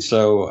 And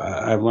so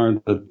I've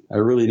learned that I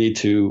really need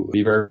to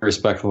be very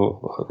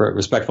respectful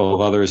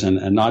of others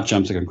and not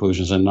jump to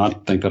conclusions and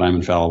not think that I'm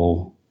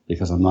infallible,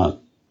 because I'm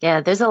not. Yeah,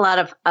 there's a lot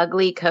of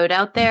ugly code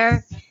out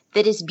there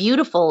that is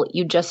beautiful.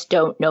 You just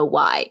don't know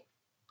why.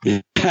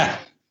 Yeah.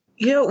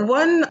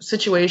 One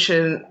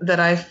situation that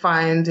I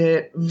find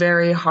it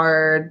very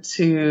hard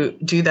to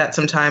do that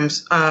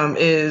sometimes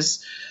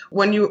is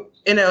when you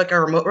in a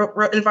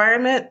remote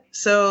environment.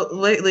 So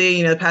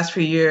lately, the past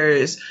few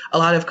years, a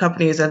lot of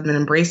companies have been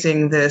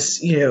embracing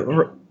this,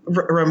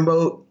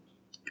 remote,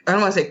 I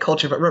don't want to say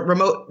culture, but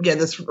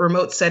this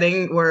remote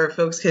setting where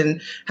folks can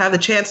have the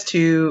chance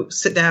to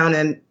sit down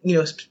and,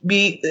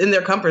 be in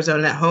their comfort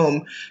zone at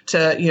home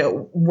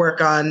to, work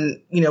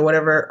on,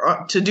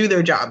 whatever, to do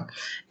their job.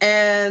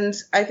 And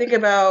I think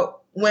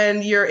about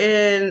when you're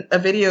in a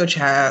video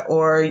chat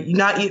or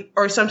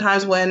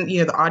sometimes when,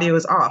 the audio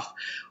is off.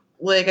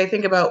 Like, I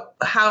think about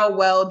how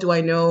well do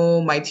I know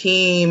my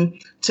team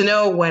to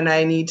know when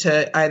I need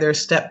to either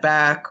step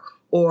back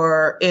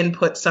or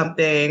input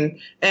something.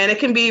 And it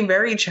can be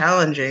very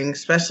challenging,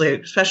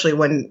 especially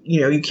when,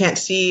 you can't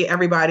see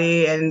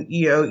everybody and,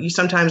 you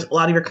sometimes a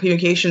lot of your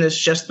communication is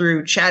just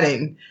through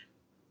chatting,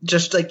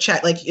 just like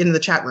chat, like in the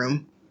chat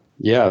room.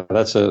 Yeah,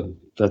 that's a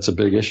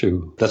big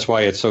issue. That's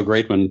why it's so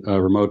great when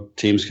remote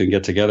teams can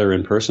get together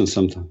in person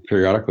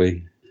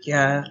periodically.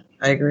 Yeah,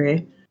 I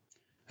agree.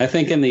 I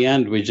think in the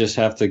end, we just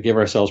have to give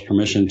ourselves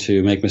permission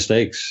to make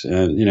mistakes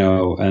and,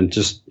 and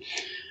just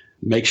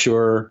make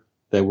sure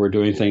that we're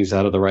doing things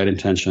out of the right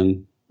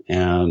intention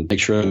and make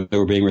sure that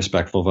we're being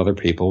respectful of other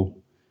people.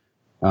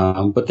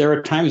 But there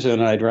are times when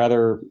I'd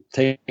rather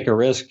take a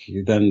risk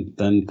than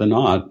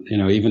not,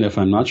 even if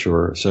I'm not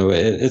sure. So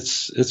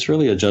it's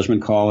really a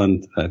judgment call,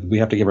 and we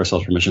have to give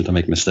ourselves permission to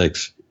make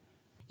mistakes.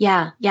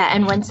 Yeah. Yeah.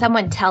 And when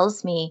someone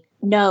tells me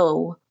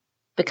no,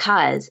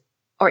 because,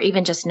 or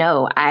even just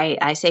no,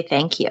 I say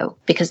thank you,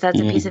 because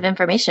that's a piece of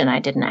information I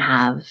didn't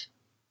have.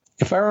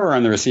 If I were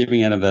on the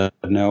receiving end of that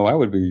no, I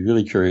would be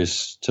really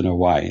curious to know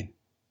why.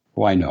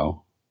 Why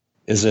no?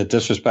 Is it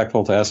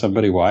disrespectful to ask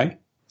somebody why?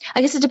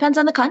 I guess it depends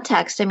on the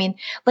context. I mean,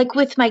 like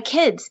with my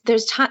kids,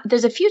 there's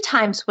a few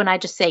times when I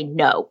just say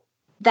no.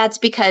 That's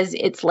because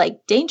it's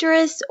like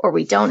dangerous or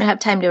we don't have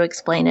time to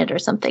explain it or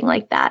something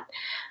like that.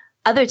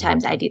 Other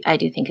times I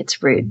do think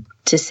it's rude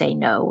to say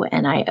no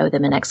and I owe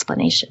them an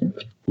explanation.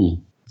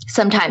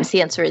 Sometimes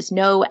the answer is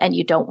no and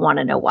you don't want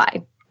to know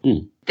why.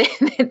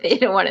 They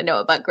don't want to know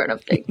about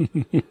grown-up things.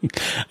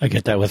 I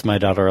get that with my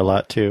daughter a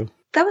lot too.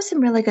 That was some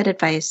really good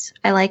advice.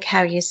 I like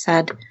how you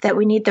said that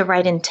we need the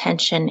right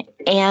intention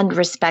and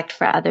respect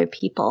for other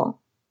people,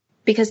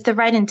 because the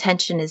right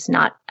intention is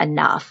not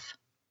enough.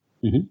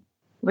 Mm-hmm.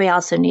 We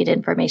also need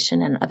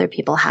information, and other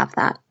people have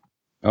that.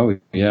 Oh,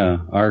 yeah.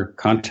 Our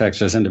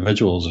context as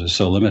individuals is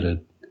so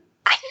limited.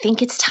 I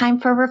think it's time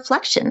for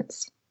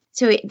reflections.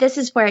 So this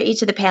is where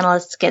each of the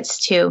panelists gets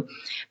to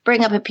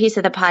bring up a piece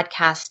of the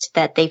podcast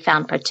that they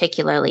found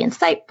particularly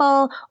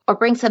insightful or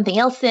bring something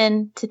else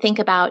in to think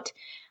about.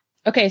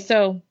 Okay,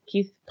 so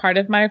Keith, part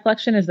of my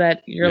reflection is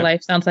that your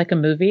life sounds like a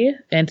movie,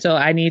 and so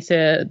I need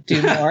to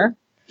do more.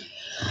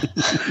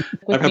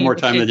 I've had more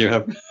time than you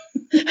have.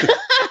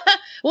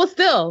 Well,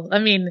 still, I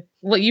mean,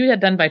 what you had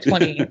done by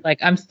 20, like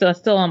I'm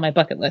still on my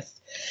bucket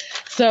list.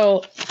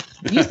 So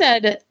you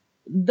said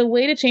the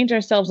way to change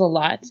ourselves a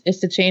lot is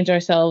to change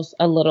ourselves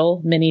a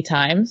little many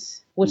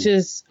times, which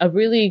is a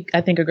really,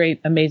 I think, a great,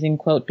 amazing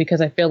quote,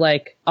 because I feel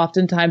like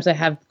oftentimes I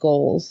have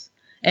goals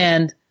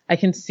and I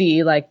can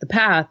see like the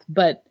path,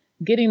 but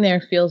getting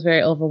there feels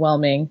very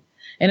overwhelming.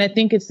 And I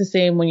think it's the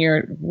same when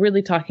you're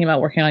really talking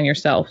about working on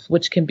yourself,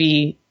 which can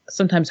be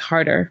sometimes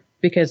harder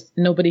because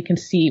nobody can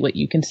see what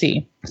you can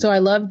see. So I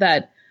love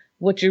that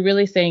what you're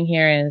really saying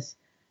here is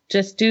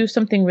just do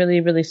something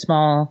really, really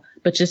small,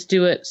 but just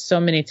do it so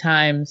many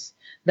times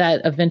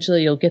that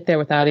eventually you'll get there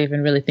without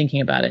even really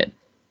thinking about it.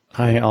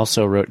 I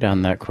also wrote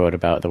down that quote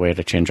about the way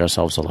to change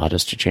ourselves a lot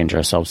is to change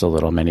ourselves a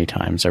little many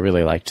times. I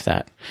really liked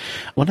that.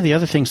 One of the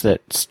other things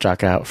that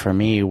stuck out for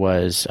me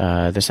was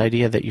this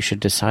idea that you should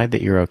decide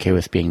that you're okay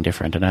with being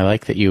different. And I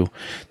like that you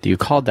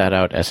called that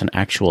out as an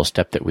actual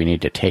step that we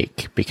need to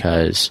take,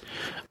 because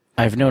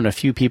I've known a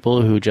few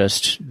people who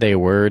they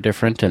were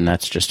different and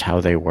that's just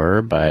how they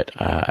were. But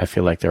I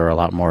feel like there are a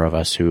lot more of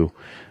us who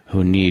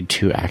need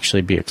to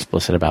actually be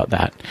explicit about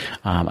that.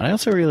 And I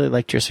also really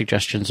liked your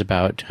suggestions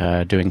about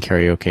doing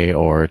karaoke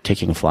or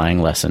taking flying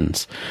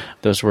lessons.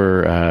 Those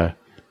were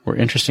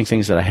interesting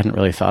things that I hadn't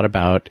really thought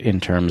about in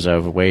terms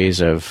of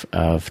ways of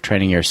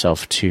training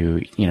yourself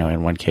to,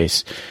 in one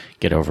case,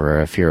 get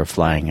over a fear of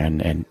flying.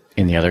 And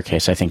in the other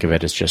case, I think of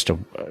it as just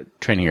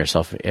training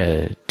yourself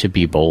to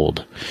be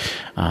bold.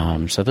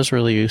 So those were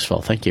really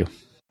useful. Thank you.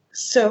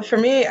 So for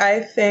me,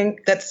 I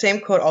think that same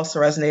quote also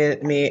resonated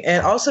with me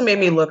and also made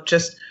me look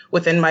just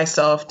within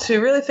myself to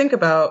really think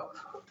about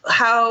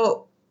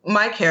how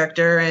my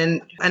character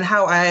and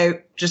how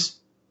I just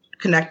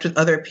connect with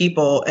other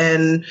people.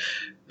 And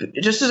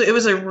it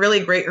was a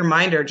really great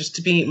reminder just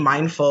to be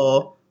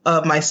mindful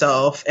of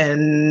myself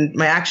and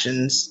my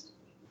actions.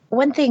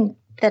 One thing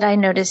that I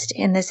noticed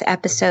in this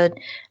episode,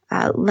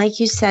 like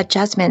you said,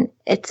 Jasmine,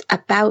 it's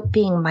about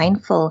being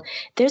mindful.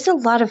 There's a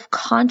lot of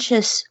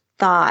conscious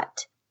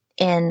thought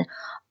in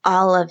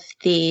all of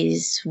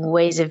these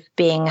ways of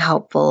being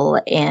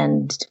helpful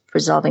and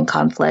resolving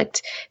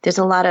conflict. There's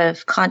a lot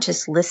of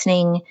conscious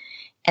listening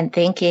and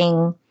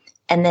thinking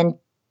and then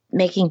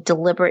making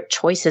deliberate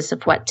choices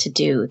of what to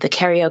do. The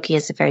karaoke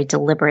is a very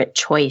deliberate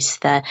choice.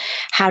 The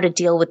how to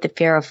deal with the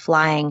fear of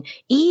flying.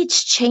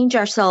 Each change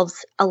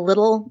ourselves a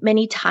little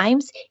many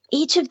times.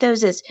 Each of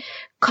those is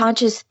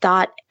conscious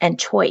thought and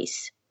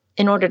choice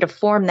in order to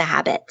form the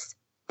habits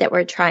that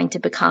we're trying to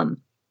become.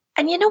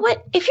 And you know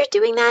what? If you're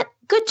doing that,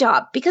 good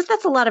job, because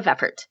that's a lot of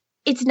effort.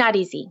 It's not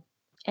easy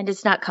and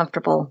it's not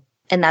comfortable,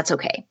 and that's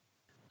okay.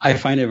 I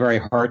find it very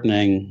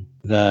heartening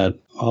that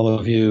all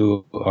of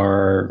you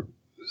are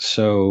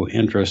so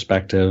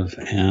introspective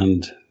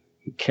and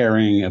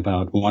caring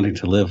about wanting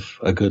to live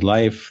a good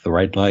life, the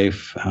right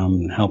life,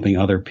 helping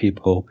other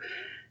people.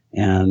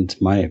 And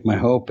my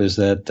hope is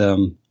that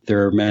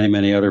there are many,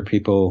 many other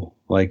people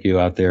like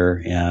you out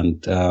there,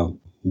 and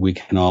we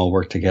can all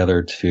work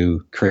together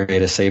to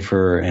create a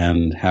safer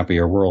and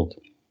happier world.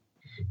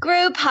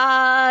 Group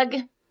hug.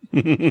 I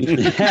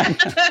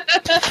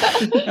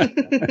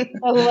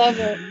love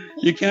it.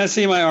 You can't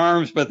see my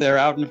arms, but they're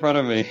out in front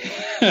of me.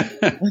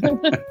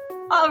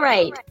 All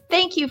right.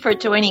 Thank you for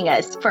joining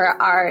us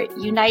for our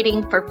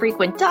Uniting for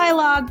Frequent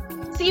Dialogue.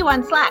 See you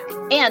on Slack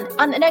and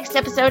on the next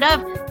episode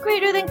of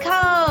Greater Than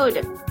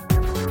Code.